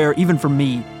 this is where, even for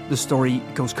me, the story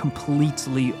goes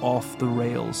completely off the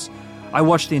rails. I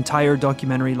watched the entire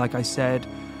documentary, like I said,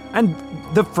 and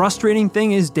the frustrating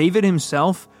thing is David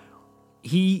himself,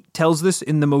 he tells this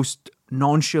in the most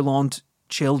nonchalant,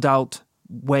 chilled out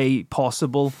way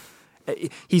possible.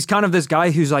 He's kind of this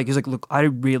guy who's like, look, I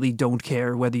really don't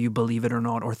care whether you believe it or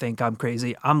not or think I'm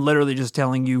crazy. I'm literally just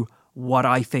telling you what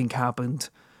I think happened.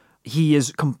 He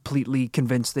is completely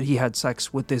convinced that he had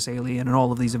sex with this alien and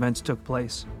all of these events took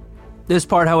place. This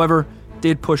part, however,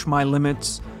 did push my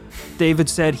limits. David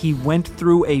said he went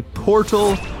through a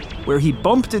portal where he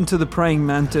bumped into the praying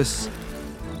mantis,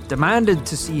 demanded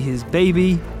to see his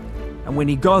baby, and when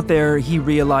he got there, he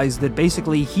realized that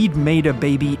basically he'd made a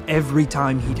baby every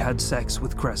time he'd had sex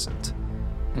with Crescent.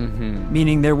 Mm-hmm.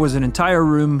 Meaning there was an entire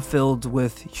room filled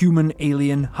with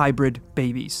human-alien hybrid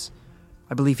babies.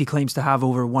 I believe he claims to have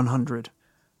over 100.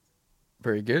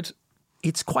 Very good.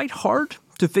 It's quite hard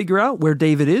to figure out where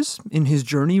David is in his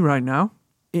journey right now.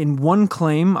 In one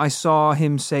claim, I saw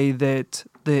him say that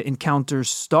the encounters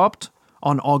stopped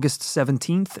on August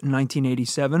 17th,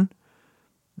 1987.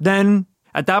 Then,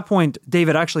 at that point,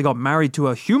 David actually got married to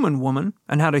a human woman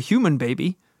and had a human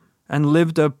baby and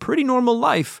lived a pretty normal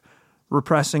life,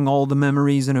 repressing all the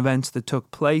memories and events that took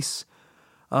place.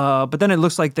 But then it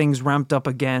looks like things ramped up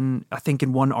again. I think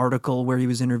in one article where he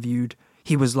was interviewed,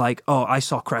 he was like, "Oh, I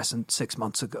saw Crescent 6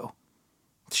 months ago.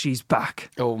 She's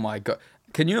back." Oh my God.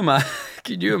 Can you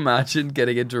imagine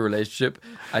getting into a relationship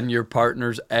and your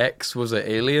partner's ex was an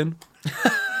alien?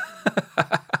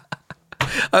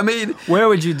 I mean, where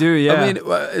would you do? Yeah, I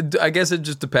mean, I guess it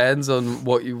just depends on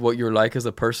what you're like as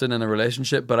a person in a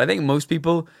relationship. But I think most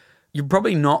people, you're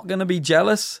probably not going to be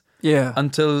jealous. Yeah.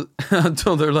 Until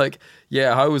they're like,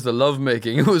 yeah, how was the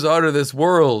lovemaking? It was out of this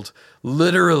world,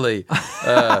 literally.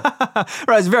 Right,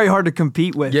 it's very hard to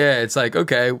compete with. Yeah, it's like,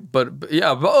 okay, but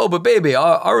baby,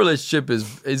 our relationship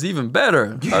is even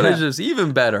better. Yeah. Our relationship's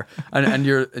even better. And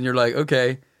you're like,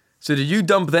 okay, so did you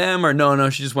dump them or no,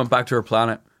 she just went back to her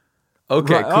planet.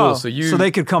 Okay, right, cool. oh, so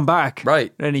they could come back,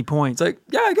 right, at any point. It's like,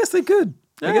 yeah, I guess they could.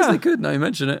 I guess they could. Now you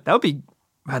mention it, that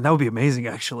would be amazing,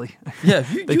 actually. Yeah,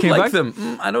 if you like back?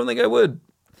 Them. I don't think I would.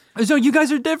 So you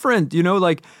guys are different,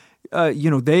 like,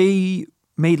 they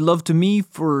made love to me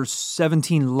for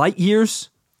 17 light years.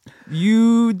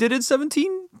 You did it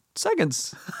 17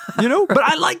 seconds, But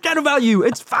I like that about you.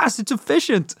 It's fast, it's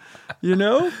efficient,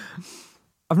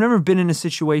 I've never been in a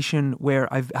situation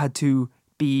where I've had to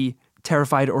be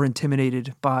terrified or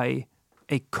intimidated by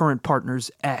a current partner's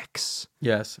ex.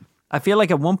 Yes. I feel like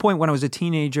at one point when I was a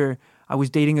teenager, I was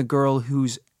dating a girl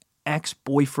whose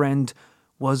ex-boyfriend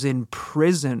was in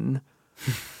prison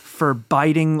for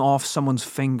biting off someone's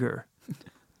finger.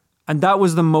 And that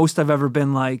was the most I've ever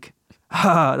been like,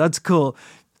 that's cool.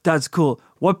 That's cool.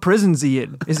 What prison's he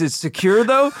in? Is it secure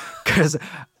though? Because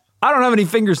I don't have any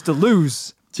fingers to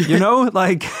lose.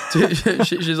 Like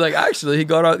she's like, actually, he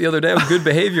got out the other day with good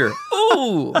behavior.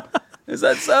 Oh, is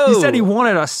that so? He said he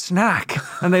wanted a snack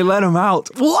and they let him out.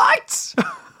 What?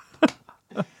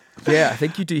 Yeah, I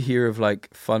think you do hear of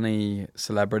like funny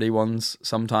celebrity ones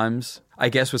sometimes. I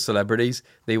guess with celebrities,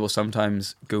 they will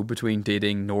sometimes go between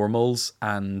dating normals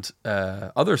and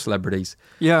other celebrities.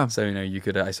 Yeah. So, you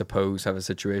could, I suppose, have a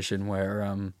situation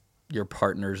where your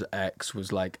partner's ex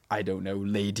was like, I don't know,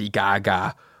 Lady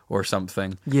Gaga or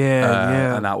something.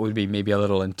 Yeah. And that would be maybe a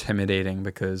little intimidating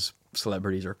because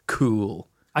celebrities are cool.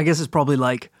 I guess it's probably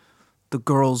like the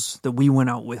girls that we went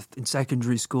out with in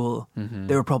secondary school,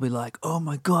 they were probably like, "Oh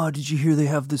my God, did you hear they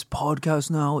have this podcast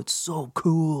now? It's so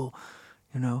cool."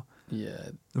 Yeah.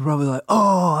 They're probably like,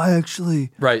 "Oh, I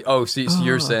actually..." Right. Oh, so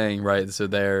you're saying, right, so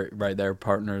they're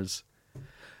partners.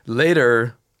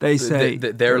 Later, they say...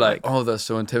 They're like, "Oh, that's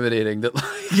so intimidating." That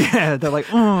yeah, they're like,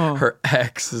 "Oh." Her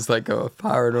ex is like a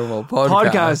paranormal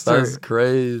podcaster. That's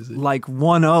crazy. Like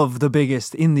one of the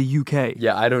biggest in the UK.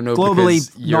 Yeah, I don't know. Globally,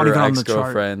 because your not even on the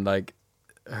ex-girlfriend, like,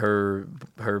 her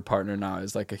partner now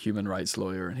is like a human rights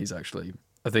lawyer, and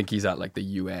I think he's at like the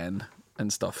UN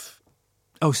and stuff.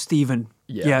 Oh, Stephen.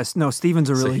 Yeah. Yes. No, Stephen's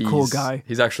a really cool guy.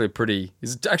 He's actually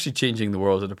changing the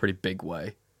world in a pretty big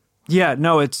way. Yeah,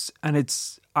 no,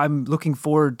 I'm looking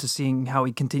forward to seeing how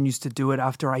he continues to do it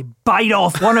after I bite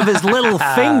off one of his little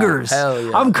fingers. Hell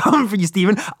yeah. I'm coming for you,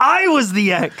 Stephen. I was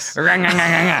the ex.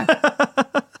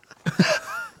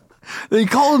 They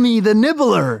call me the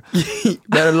nibbler.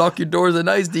 Better lock your doors at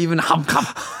night, Stephen.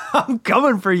 I'm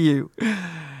coming for you.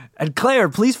 And Claire,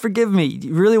 please forgive me.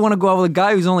 You really want to go out with a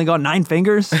guy who's only got 9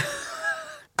 fingers?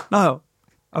 No,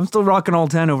 I'm still rocking all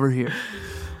 10 over here.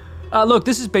 Look,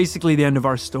 this is basically the end of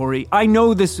our story. I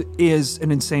know this is an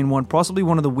insane one, possibly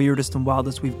one of the weirdest and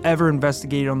wildest we've ever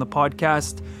investigated on the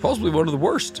podcast. Possibly one of the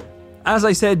worst. As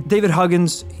I said, David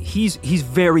Huggins, he's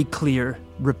very clear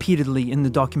repeatedly in the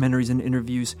documentaries and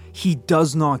interviews. He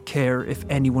does not care if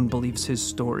anyone believes his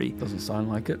story. Doesn't sound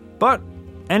like it. But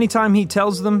anytime he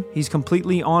tells them, he's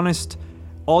completely honest.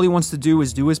 All he wants to do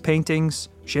is do his paintings,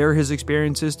 share his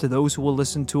experiences to those who will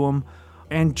listen to him,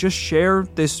 and just share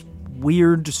this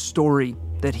weird story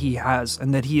that he has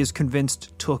and that he is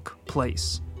convinced took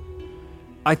place.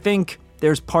 I think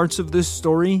there's parts of this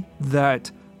story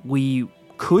that we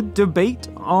could debate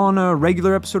on a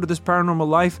regular episode of This Paranormal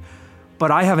Life, but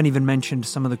I haven't even mentioned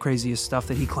some of the craziest stuff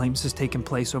that he claims has taken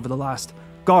place over the last...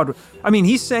 God, I mean,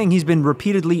 he's saying he's been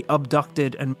repeatedly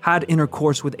abducted and had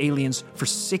intercourse with aliens for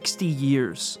 60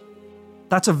 years.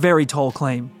 That's a very tall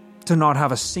claim. To not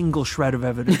have a single shred of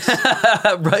evidence.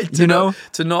 Right, to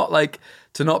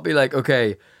not be like,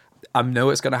 okay, I know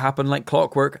it's going to happen like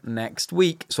clockwork next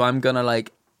week, so I'm going to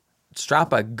like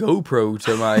strap a GoPro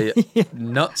to my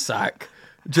nutsack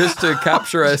just to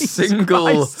capture a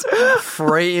single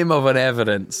frame of an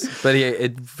evidence. But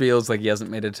it feels like he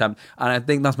hasn't made an attempt. And I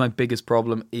think that's my biggest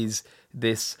problem is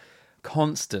this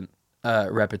constant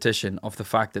repetition of the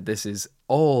fact that this is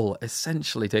all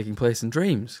essentially taking place in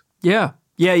dreams. Yeah.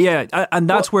 And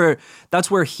that's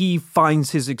where he finds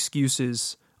his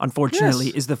excuses, unfortunately,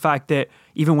 is the fact that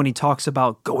even when he talks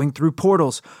about going through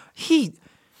portals, he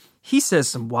says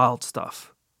some wild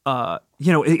stuff.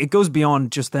 It goes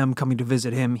beyond just them coming to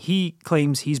visit him. He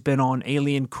claims he's been on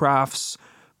alien crafts,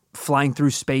 flying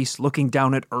through space, looking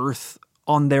down at Earth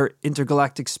on their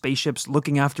intergalactic spaceships,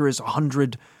 looking after his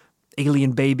 100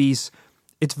 alien babies.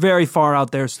 It's very far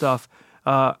out there stuff.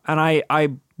 And I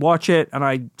watch it and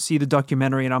I see the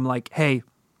documentary and I'm like, hey,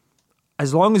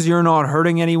 as long as you're not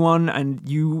hurting anyone and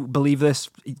you believe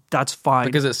this, that's fine.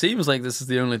 Because it seems like this is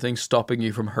the only thing stopping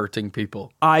you from hurting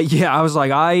people. I was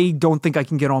like, I don't think I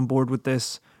can get on board with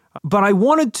this. But I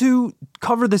wanted to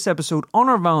cover this episode on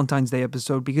our Valentine's Day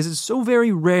episode because it's so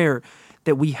very rare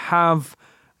that we have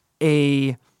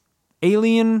a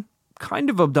alien kind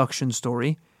of abduction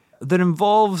story that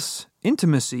involves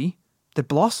intimacy that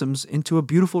blossoms into a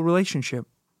beautiful relationship.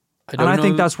 I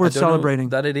think that's worth celebrating.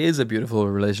 That it is a beautiful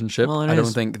relationship. Well, I don't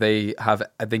think they have.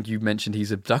 I think you mentioned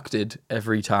he's abducted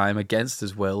every time against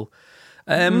his will.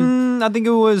 I think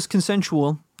it was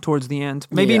consensual towards the end.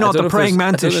 Maybe not the praying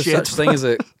mantis shit. Such thing as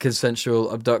a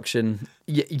consensual abduction.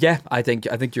 Yeah, I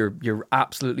think you're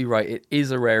absolutely right. It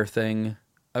is a rare thing.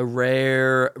 A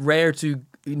rare to.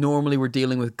 Normally we're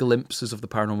dealing with glimpses of the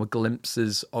paranormal,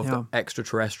 glimpses of the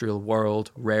extraterrestrial world.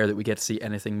 Rare that we get to see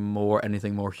anything more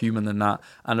human than that.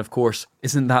 And of course,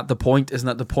 isn't that the point? Isn't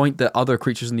that the point that other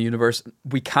creatures in the universe,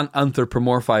 we can't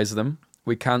anthropomorphize them.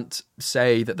 We can't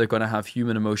say that they're going to have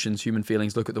human emotions, human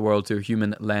feelings, look at the world through a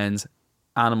human lens.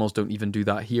 Animals don't even do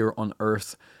that here on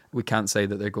Earth. We can't say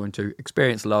that they're going to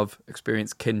experience love,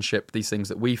 experience kinship, these things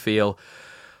that we feel.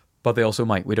 But they also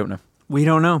might. We don't know. We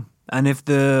don't know. And if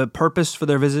the purpose for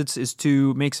their visits is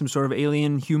to make some sort of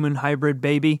alien-human hybrid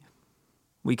baby,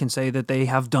 we can say that they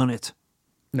have done it.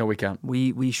 No, we can't.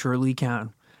 We surely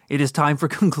can. It is time for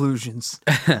conclusions.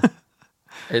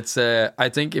 It's. I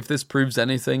think if this proves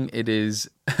anything, it is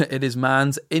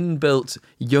man's inbuilt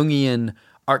Jungian,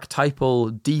 archetypal,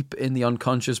 deep in the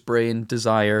unconscious brain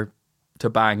desire to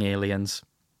bang aliens.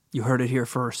 You heard it here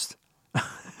first.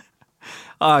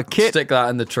 Kit, stick that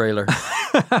in the trailer.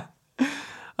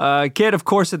 Kit, of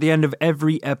course, at the end of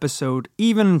every episode,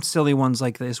 even silly ones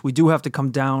like this, we do have to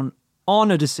come down on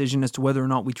a decision as to whether or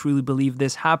not we truly believe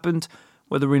this happened,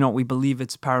 whether or not we believe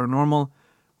it's paranormal.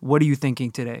 What are you thinking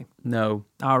today? No.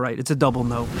 All right, it's a double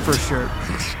no, for sure.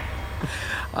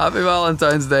 Happy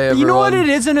Valentine's Day, everyone. You know what it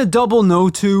isn't a double no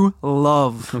to?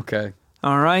 Love. Okay.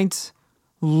 All right?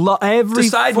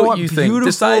 Decide what you think.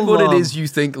 Decide what love. It is you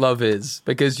think love is.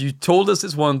 Because you told us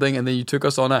it's one thing and then you took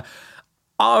us on a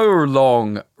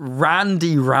hour-long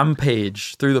randy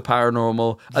rampage through the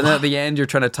paranormal, and then at the end you're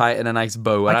trying to tie it in a nice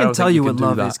bow. And I can tell you what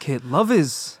love is, Kit. Love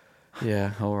is...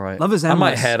 Yeah, all right. Love is endless. I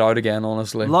might head out again,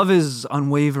 honestly. Love is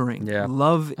unwavering. Yeah.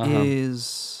 Love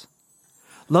is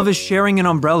sharing an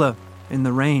umbrella in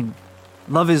the rain.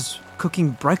 Love is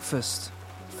cooking breakfast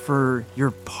for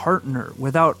your partner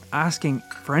without asking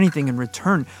for anything in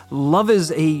return. Love is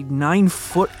a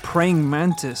 9-foot praying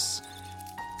mantis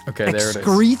Okay, there it is.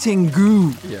 excreting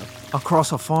goo Yeah.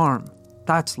 across a farm.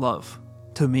 That's love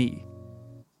to me.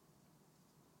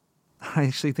 I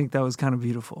actually think that was kind of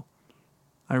beautiful.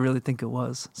 I really think it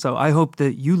was. So I hope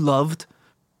that you loved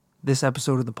this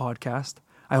episode of the podcast.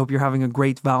 I hope you're having a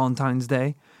great Valentine's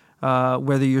Day,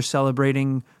 whether you're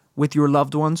celebrating with your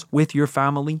loved ones, with your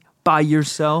family, by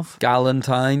yourself.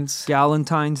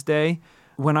 Galentine's Day.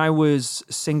 When I was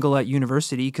single at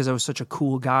university, because I was such a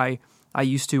cool guy, I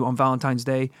used to, on Valentine's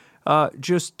Day,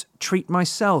 just treat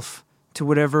myself to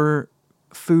whatever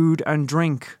food and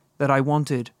drink that I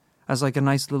wanted as like a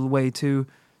nice little way to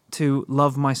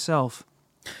love myself.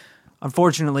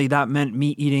 Unfortunately, that meant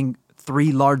me eating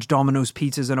 3 large Domino's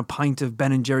pizzas and a pint of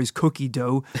Ben & Jerry's cookie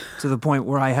dough to the point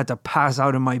where I had to pass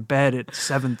out in my bed at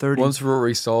 7:30. Once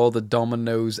Rory saw the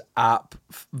Domino's app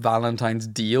Valentine's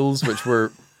deals, which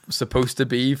were supposed to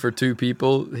be for 2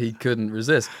 people, he couldn't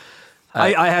resist.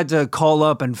 I had to call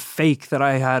up and fake that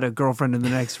I had a girlfriend in the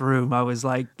next room. I was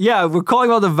like, yeah, we're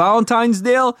calling about the Valentine's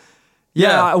deal.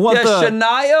 Yeah, I want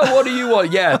Shania, what do you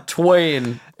want? Yeah,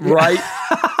 Twain, right?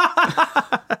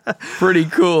 Pretty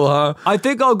cool, huh? I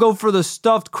think I'll go for the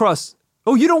stuffed crust.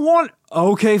 Oh, you don't want?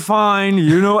 Okay, fine.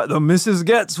 You know what? The missus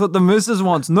gets what the missus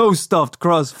wants. No stuffed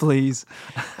crust, please.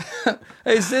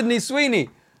 Hey, Sydney Sweeney,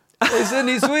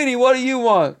 what do you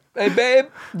want? Hey, babe?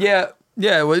 Yeah,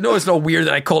 well, no, it's not weird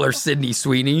that I call her Sydney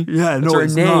Sweeney. Yeah, That's no, her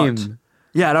it's name. not.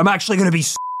 Yeah, and I'm actually going to be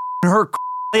her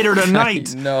later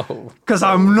tonight. No. Because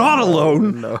I'm not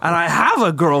alone, and I have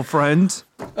a girlfriend.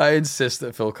 I insist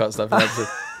that Phil cuts that from the episode.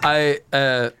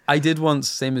 I did once,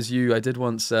 same as you,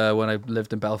 when I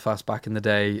lived in Belfast back in the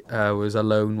day, was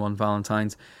alone one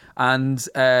Valentine's. And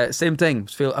same thing.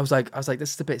 I was like,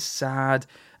 this is a bit sad.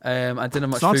 I didn't have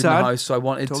much food in the house, so I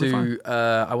wanted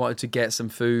to get some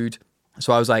food.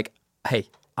 So I was like, hey,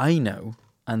 I know,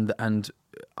 and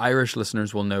Irish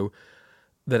listeners will know,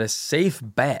 that a safe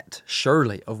bet,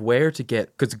 surely, of where to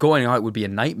get, because going out would be a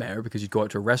nightmare because you'd go out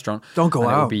to a restaurant. Don't go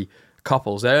out. It would be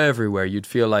couples everywhere. You'd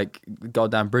feel like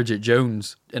goddamn Bridget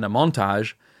Jones in a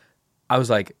montage. I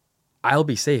was like, I'll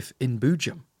be safe in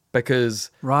Boojum, because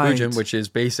Boojum, which is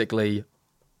basically,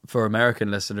 for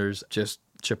American listeners, just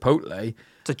Chipotle.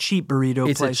 It's a cheap burrito place.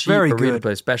 It's a cheap Very burrito good.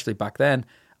 place, especially back then.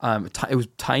 It was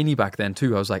tiny back then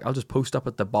too. I was like, I'll just post up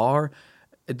at the bar.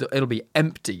 It'll be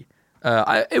empty.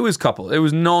 It was couple. It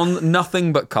was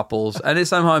nothing but couples, and it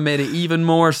somehow made it even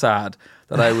more sad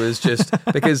that I was just,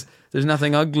 because there's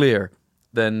nothing uglier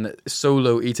than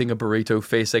solo eating a burrito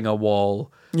facing a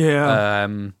wall. Yeah.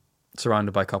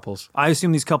 Surrounded by couples. I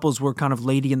assume these couples were kind of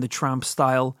Lady and the Tramp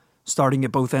style, starting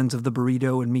at both ends of the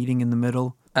burrito and meeting in the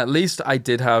middle. At least I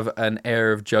did have an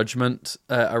air of judgment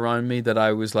around me that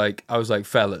I was like,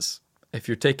 fellas, if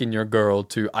you're taking your girl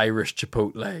to Irish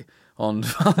Chipotle on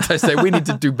Valentine's Day, we need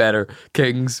to do better,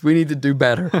 kings. We need to do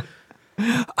better.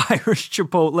 Irish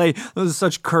Chipotle. Those are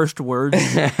such cursed words.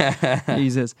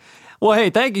 Jesus. Well, hey,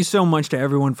 thank you so much to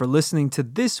everyone for listening to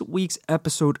this week's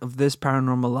episode of This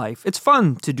Paranormal Life. It's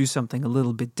fun to do something a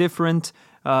little bit different,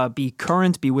 be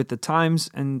current, be with the times,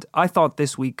 and I thought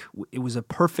this week it was a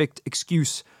perfect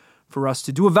excuse for us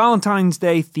to do a Valentine's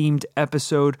Day themed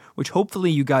episode, which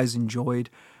hopefully you guys enjoyed.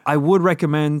 I would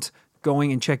recommend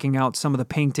going and checking out some of the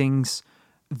paintings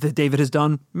that David has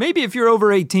done. Maybe if you're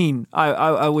over 18,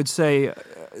 I would say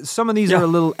some of these are a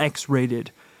little X-rated.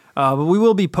 But we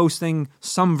will be posting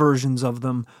some versions of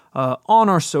them on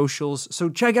our socials. So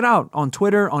check it out on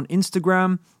Twitter, on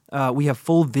Instagram. We have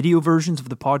full video versions of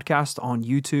the podcast on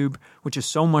YouTube, which is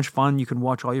so much fun. You can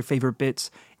watch all your favorite bits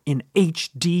in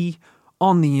HD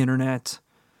on the internet.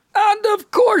 And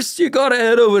of course, you gotta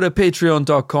head over to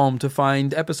patreon.com to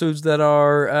find episodes that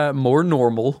are more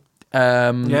normal.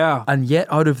 And yet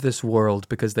out of this world,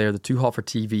 because they are the too hot for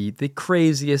TV, the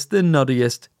craziest, the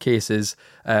nuttiest cases,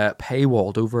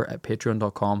 paywalled over at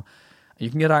patreon.com. You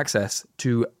can get access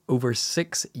to over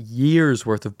 6 years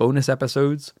worth of bonus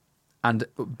episodes and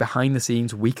behind the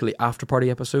scenes weekly after party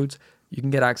episodes. You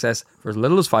can get access for as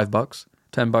little as $5.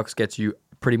 $10 gets you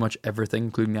pretty much everything,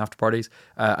 including the after parties.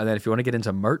 And then if you want to get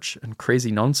into merch and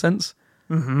crazy nonsense,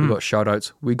 we got shout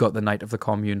outs. We got the Knight of the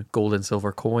Commune gold and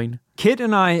silver coin. Kit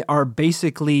and I are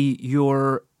basically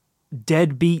your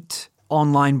deadbeat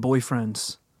online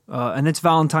boyfriends. And it's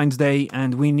Valentine's Day,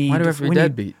 and we need... Why do we have to be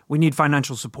deadbeat? We need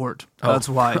financial support. That's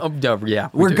why. Yeah,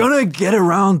 We're going to get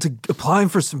around to applying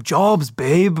for some jobs,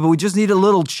 babe, but we just need a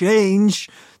little change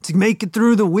to make it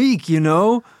through the week, you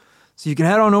know? So you can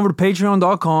head on over to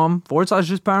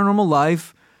patreon.com/paranormal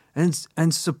life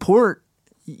and support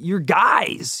your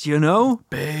guys, you know?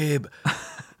 Babe,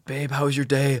 babe, how was your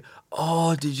day?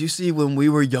 Oh, did you see when We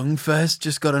Were Young Fest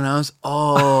just got announced?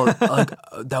 Oh, like,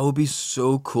 that would be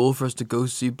so cool for us to go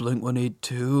see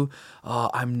Blink-182.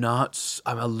 I'm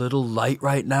a little light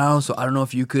right now, so I don't know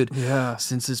if you could,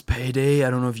 since it's payday, I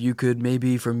don't know if you could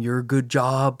maybe from your good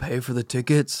job pay for the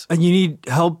tickets. And you need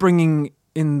help bringing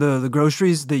in the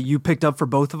groceries that you picked up for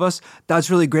both of us. That's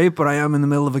really great, but I am in the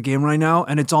middle of a game right now,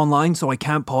 and it's online, so I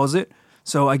can't pause it.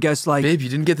 So I guess like... Babe, you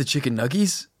didn't get the chicken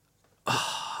nuggies?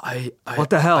 What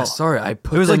the hell? Sorry, I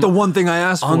put it was them like the one thing I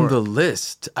asked on for. the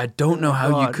list. I don't know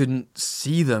how you couldn't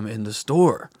see them in the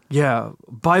store. Yeah.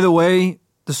 By the way,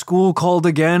 the school called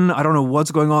again. I don't know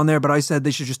what's going on there, but I said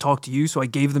they should just talk to you. So I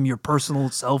gave them your personal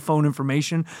cell phone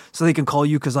information so they can call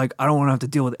you because like I don't want to have to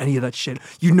deal with any of that shit.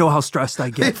 You know how stressed I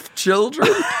get. If children?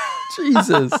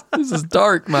 Jesus, this is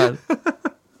dark, man.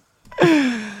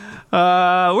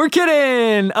 We're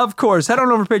kidding. Of course. Head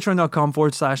on over to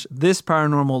patreon.com/This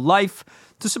Paranormal Life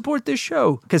to support this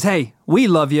show. Because, hey, we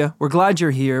love you. We're glad you're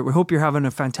here. We hope you're having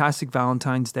a fantastic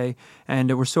Valentine's Day.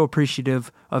 And we're so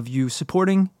appreciative of you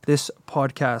supporting this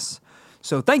podcast.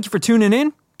 So thank you for tuning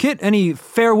in. Kit, any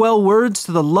farewell words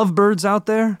to the lovebirds out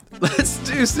there? Let's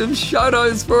do some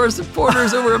shout-outs for our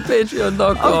supporters over at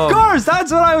patreon.com. Of course.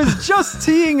 That's what I was just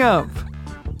teeing up.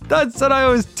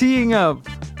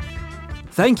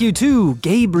 Thank you to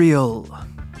Gabriel.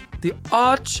 The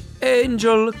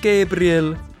Archangel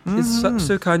Gabriel is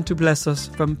so kind to bless us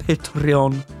from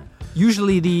Patreon.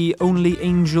 Usually the only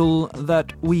angel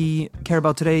that we care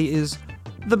about today is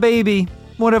the baby,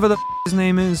 whatever the his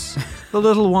name is, the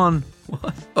little one.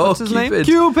 What? What's his Cupid. name?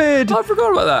 Cupid! Oh, I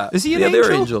forgot about that. Is he an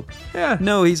They're angel? angel. Yeah.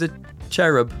 No, he's a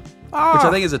cherub, which I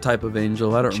think is a type of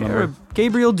angel. I don't remember.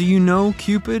 Gabriel, do you know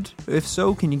Cupid? If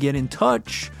so, can you get in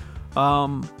touch?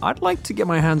 I'd like to get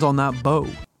my hands on that bow.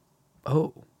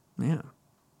 Oh. Yeah.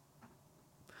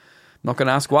 Not going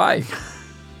to ask why.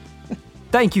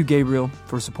 Thank you, Gabriel,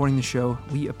 for supporting the show.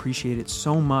 We appreciate it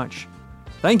so much.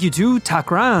 Thank you to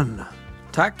Takran.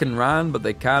 Tak can ran, but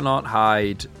they cannot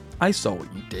hide. I saw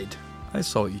what you did.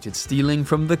 Stealing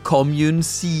from the commune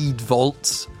seed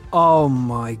vaults. Oh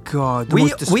my God. The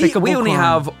most We despicable only crime.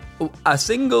 have a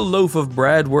single loaf of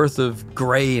bread worth of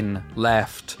grain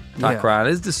left. Takran,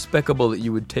 it's despicable that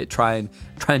you would try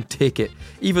and take it,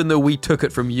 even though we took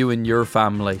it from you and your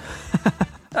family.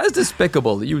 That is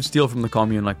despicable that you would steal from the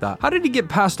commune like that. How did he get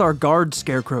past our guard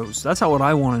scarecrows? That's what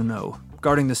I want to know.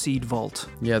 Guarding the seed vault.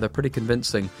 Yeah, they're pretty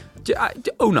convincing.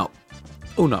 Own up,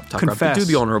 Takran. Confess. Do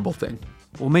the honourable thing.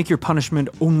 We'll make your punishment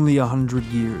only 100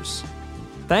 years.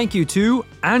 Thank you to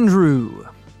Andrew.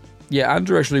 Yeah,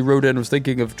 Andrew actually wrote in, was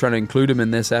thinking of trying to include him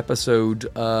in this episode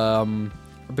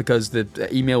because the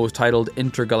email was titled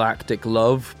Intergalactic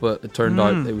Love, but it turned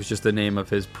out it was just the name of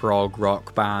his prog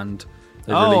rock band.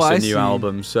 They released a new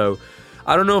album, so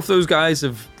I don't know if those guys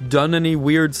have done any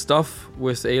weird stuff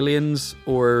with aliens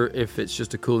or if it's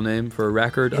just a cool name for a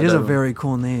record. It is a very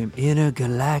cool name.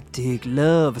 Intergalactic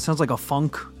Love. It sounds like a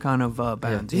funk kind of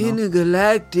band. Yeah.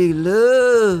 Intergalactic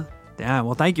Love. Damn,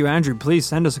 well, thank you, Andrew. Please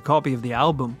send us a copy of the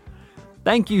album.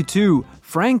 Thank you to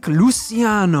Frank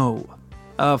Luciano.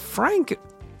 Frank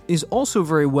is also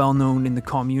very well known in the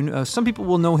commune. Some people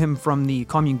will know him from the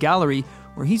commune gallery,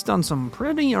 where he's done some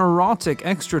pretty erotic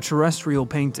extraterrestrial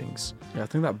paintings. Yeah, I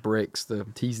think that breaks the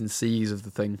T's and C's of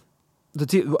the thing.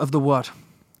 Of the what?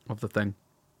 Of the thing.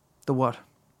 The what?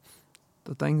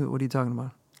 The thing? What are you talking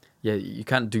about? Yeah, you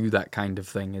can't do that kind of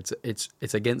thing.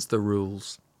 It's against the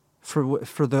rules.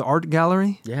 For the art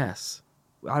gallery? Yes.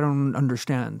 I don't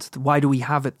understand. Why do we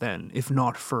have it then, if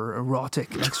not for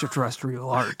erotic extraterrestrial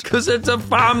art? Because it's a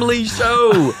family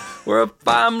show. We're a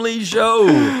family show.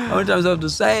 How many times do I have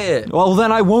to say it? Well,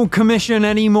 then I won't commission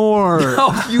anymore.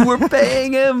 Oh, you were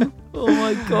paying him? Oh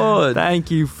my God.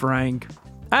 Thank you, Frank.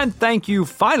 And thank you,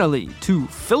 finally, to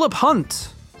Philip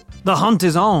Hunt. The hunt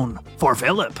is on for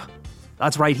Philip.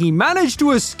 That's right, he managed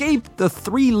to escape the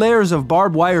 3 layers of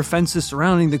barbed wire fences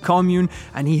surrounding the commune,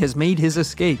 and he has made his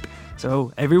escape.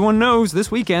 So everyone knows this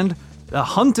weekend, the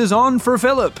hunt is on for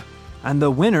Philip, and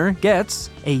the winner gets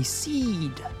a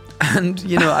seed. And,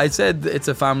 I said it's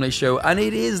a family show, and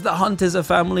it is. The hunt is a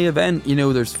family event.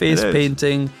 There's face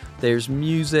painting, there's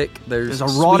music, there's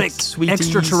erotic sweeties,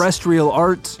 extraterrestrial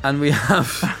art. and we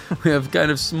have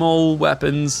kind of small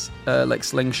weapons like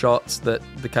slingshots that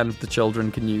the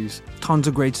children can use. Tons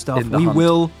of great stuff. In the We hunt.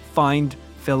 will find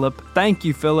Philip. Thank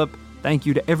you, Philip. Thank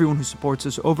you to everyone who supports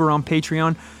us over on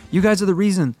Patreon. You guys are the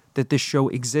reason that this show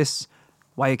exists,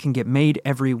 why it can get made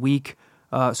every week.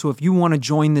 So if you want to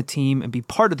join the team and be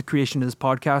part of the creation of this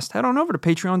podcast, head on over to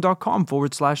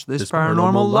patreon.com/This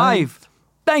Paranormal Life.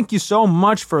 Thank you so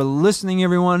much for listening,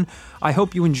 everyone. I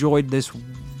hope you enjoyed this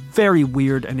very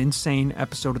weird and insane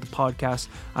episode of the podcast,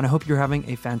 and I hope you're having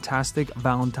a fantastic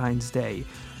Valentine's Day.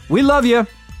 We love you,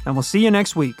 and we'll see you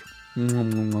next week.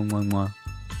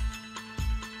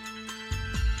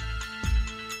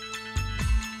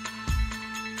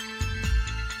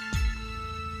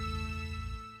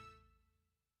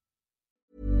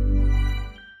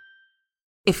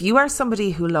 If you are somebody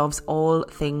who loves all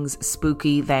things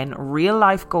spooky, then Real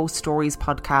Life Ghost Stories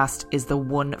podcast is the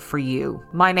one for you.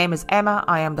 My name is Emma.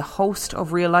 I am the host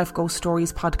of Real Life Ghost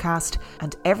Stories podcast,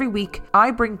 and every week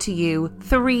I bring to you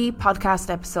 3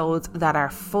 podcast episodes that are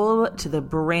full to the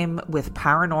brim with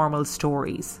paranormal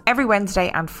stories. Every Wednesday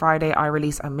and Friday I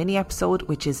release a mini episode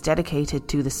which is dedicated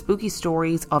to the spooky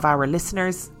stories of our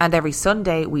listeners, and every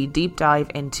Sunday we deep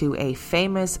dive into a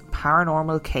famous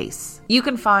paranormal case. You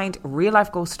can find Real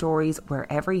Life Ghost Stories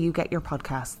wherever you get your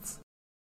podcasts.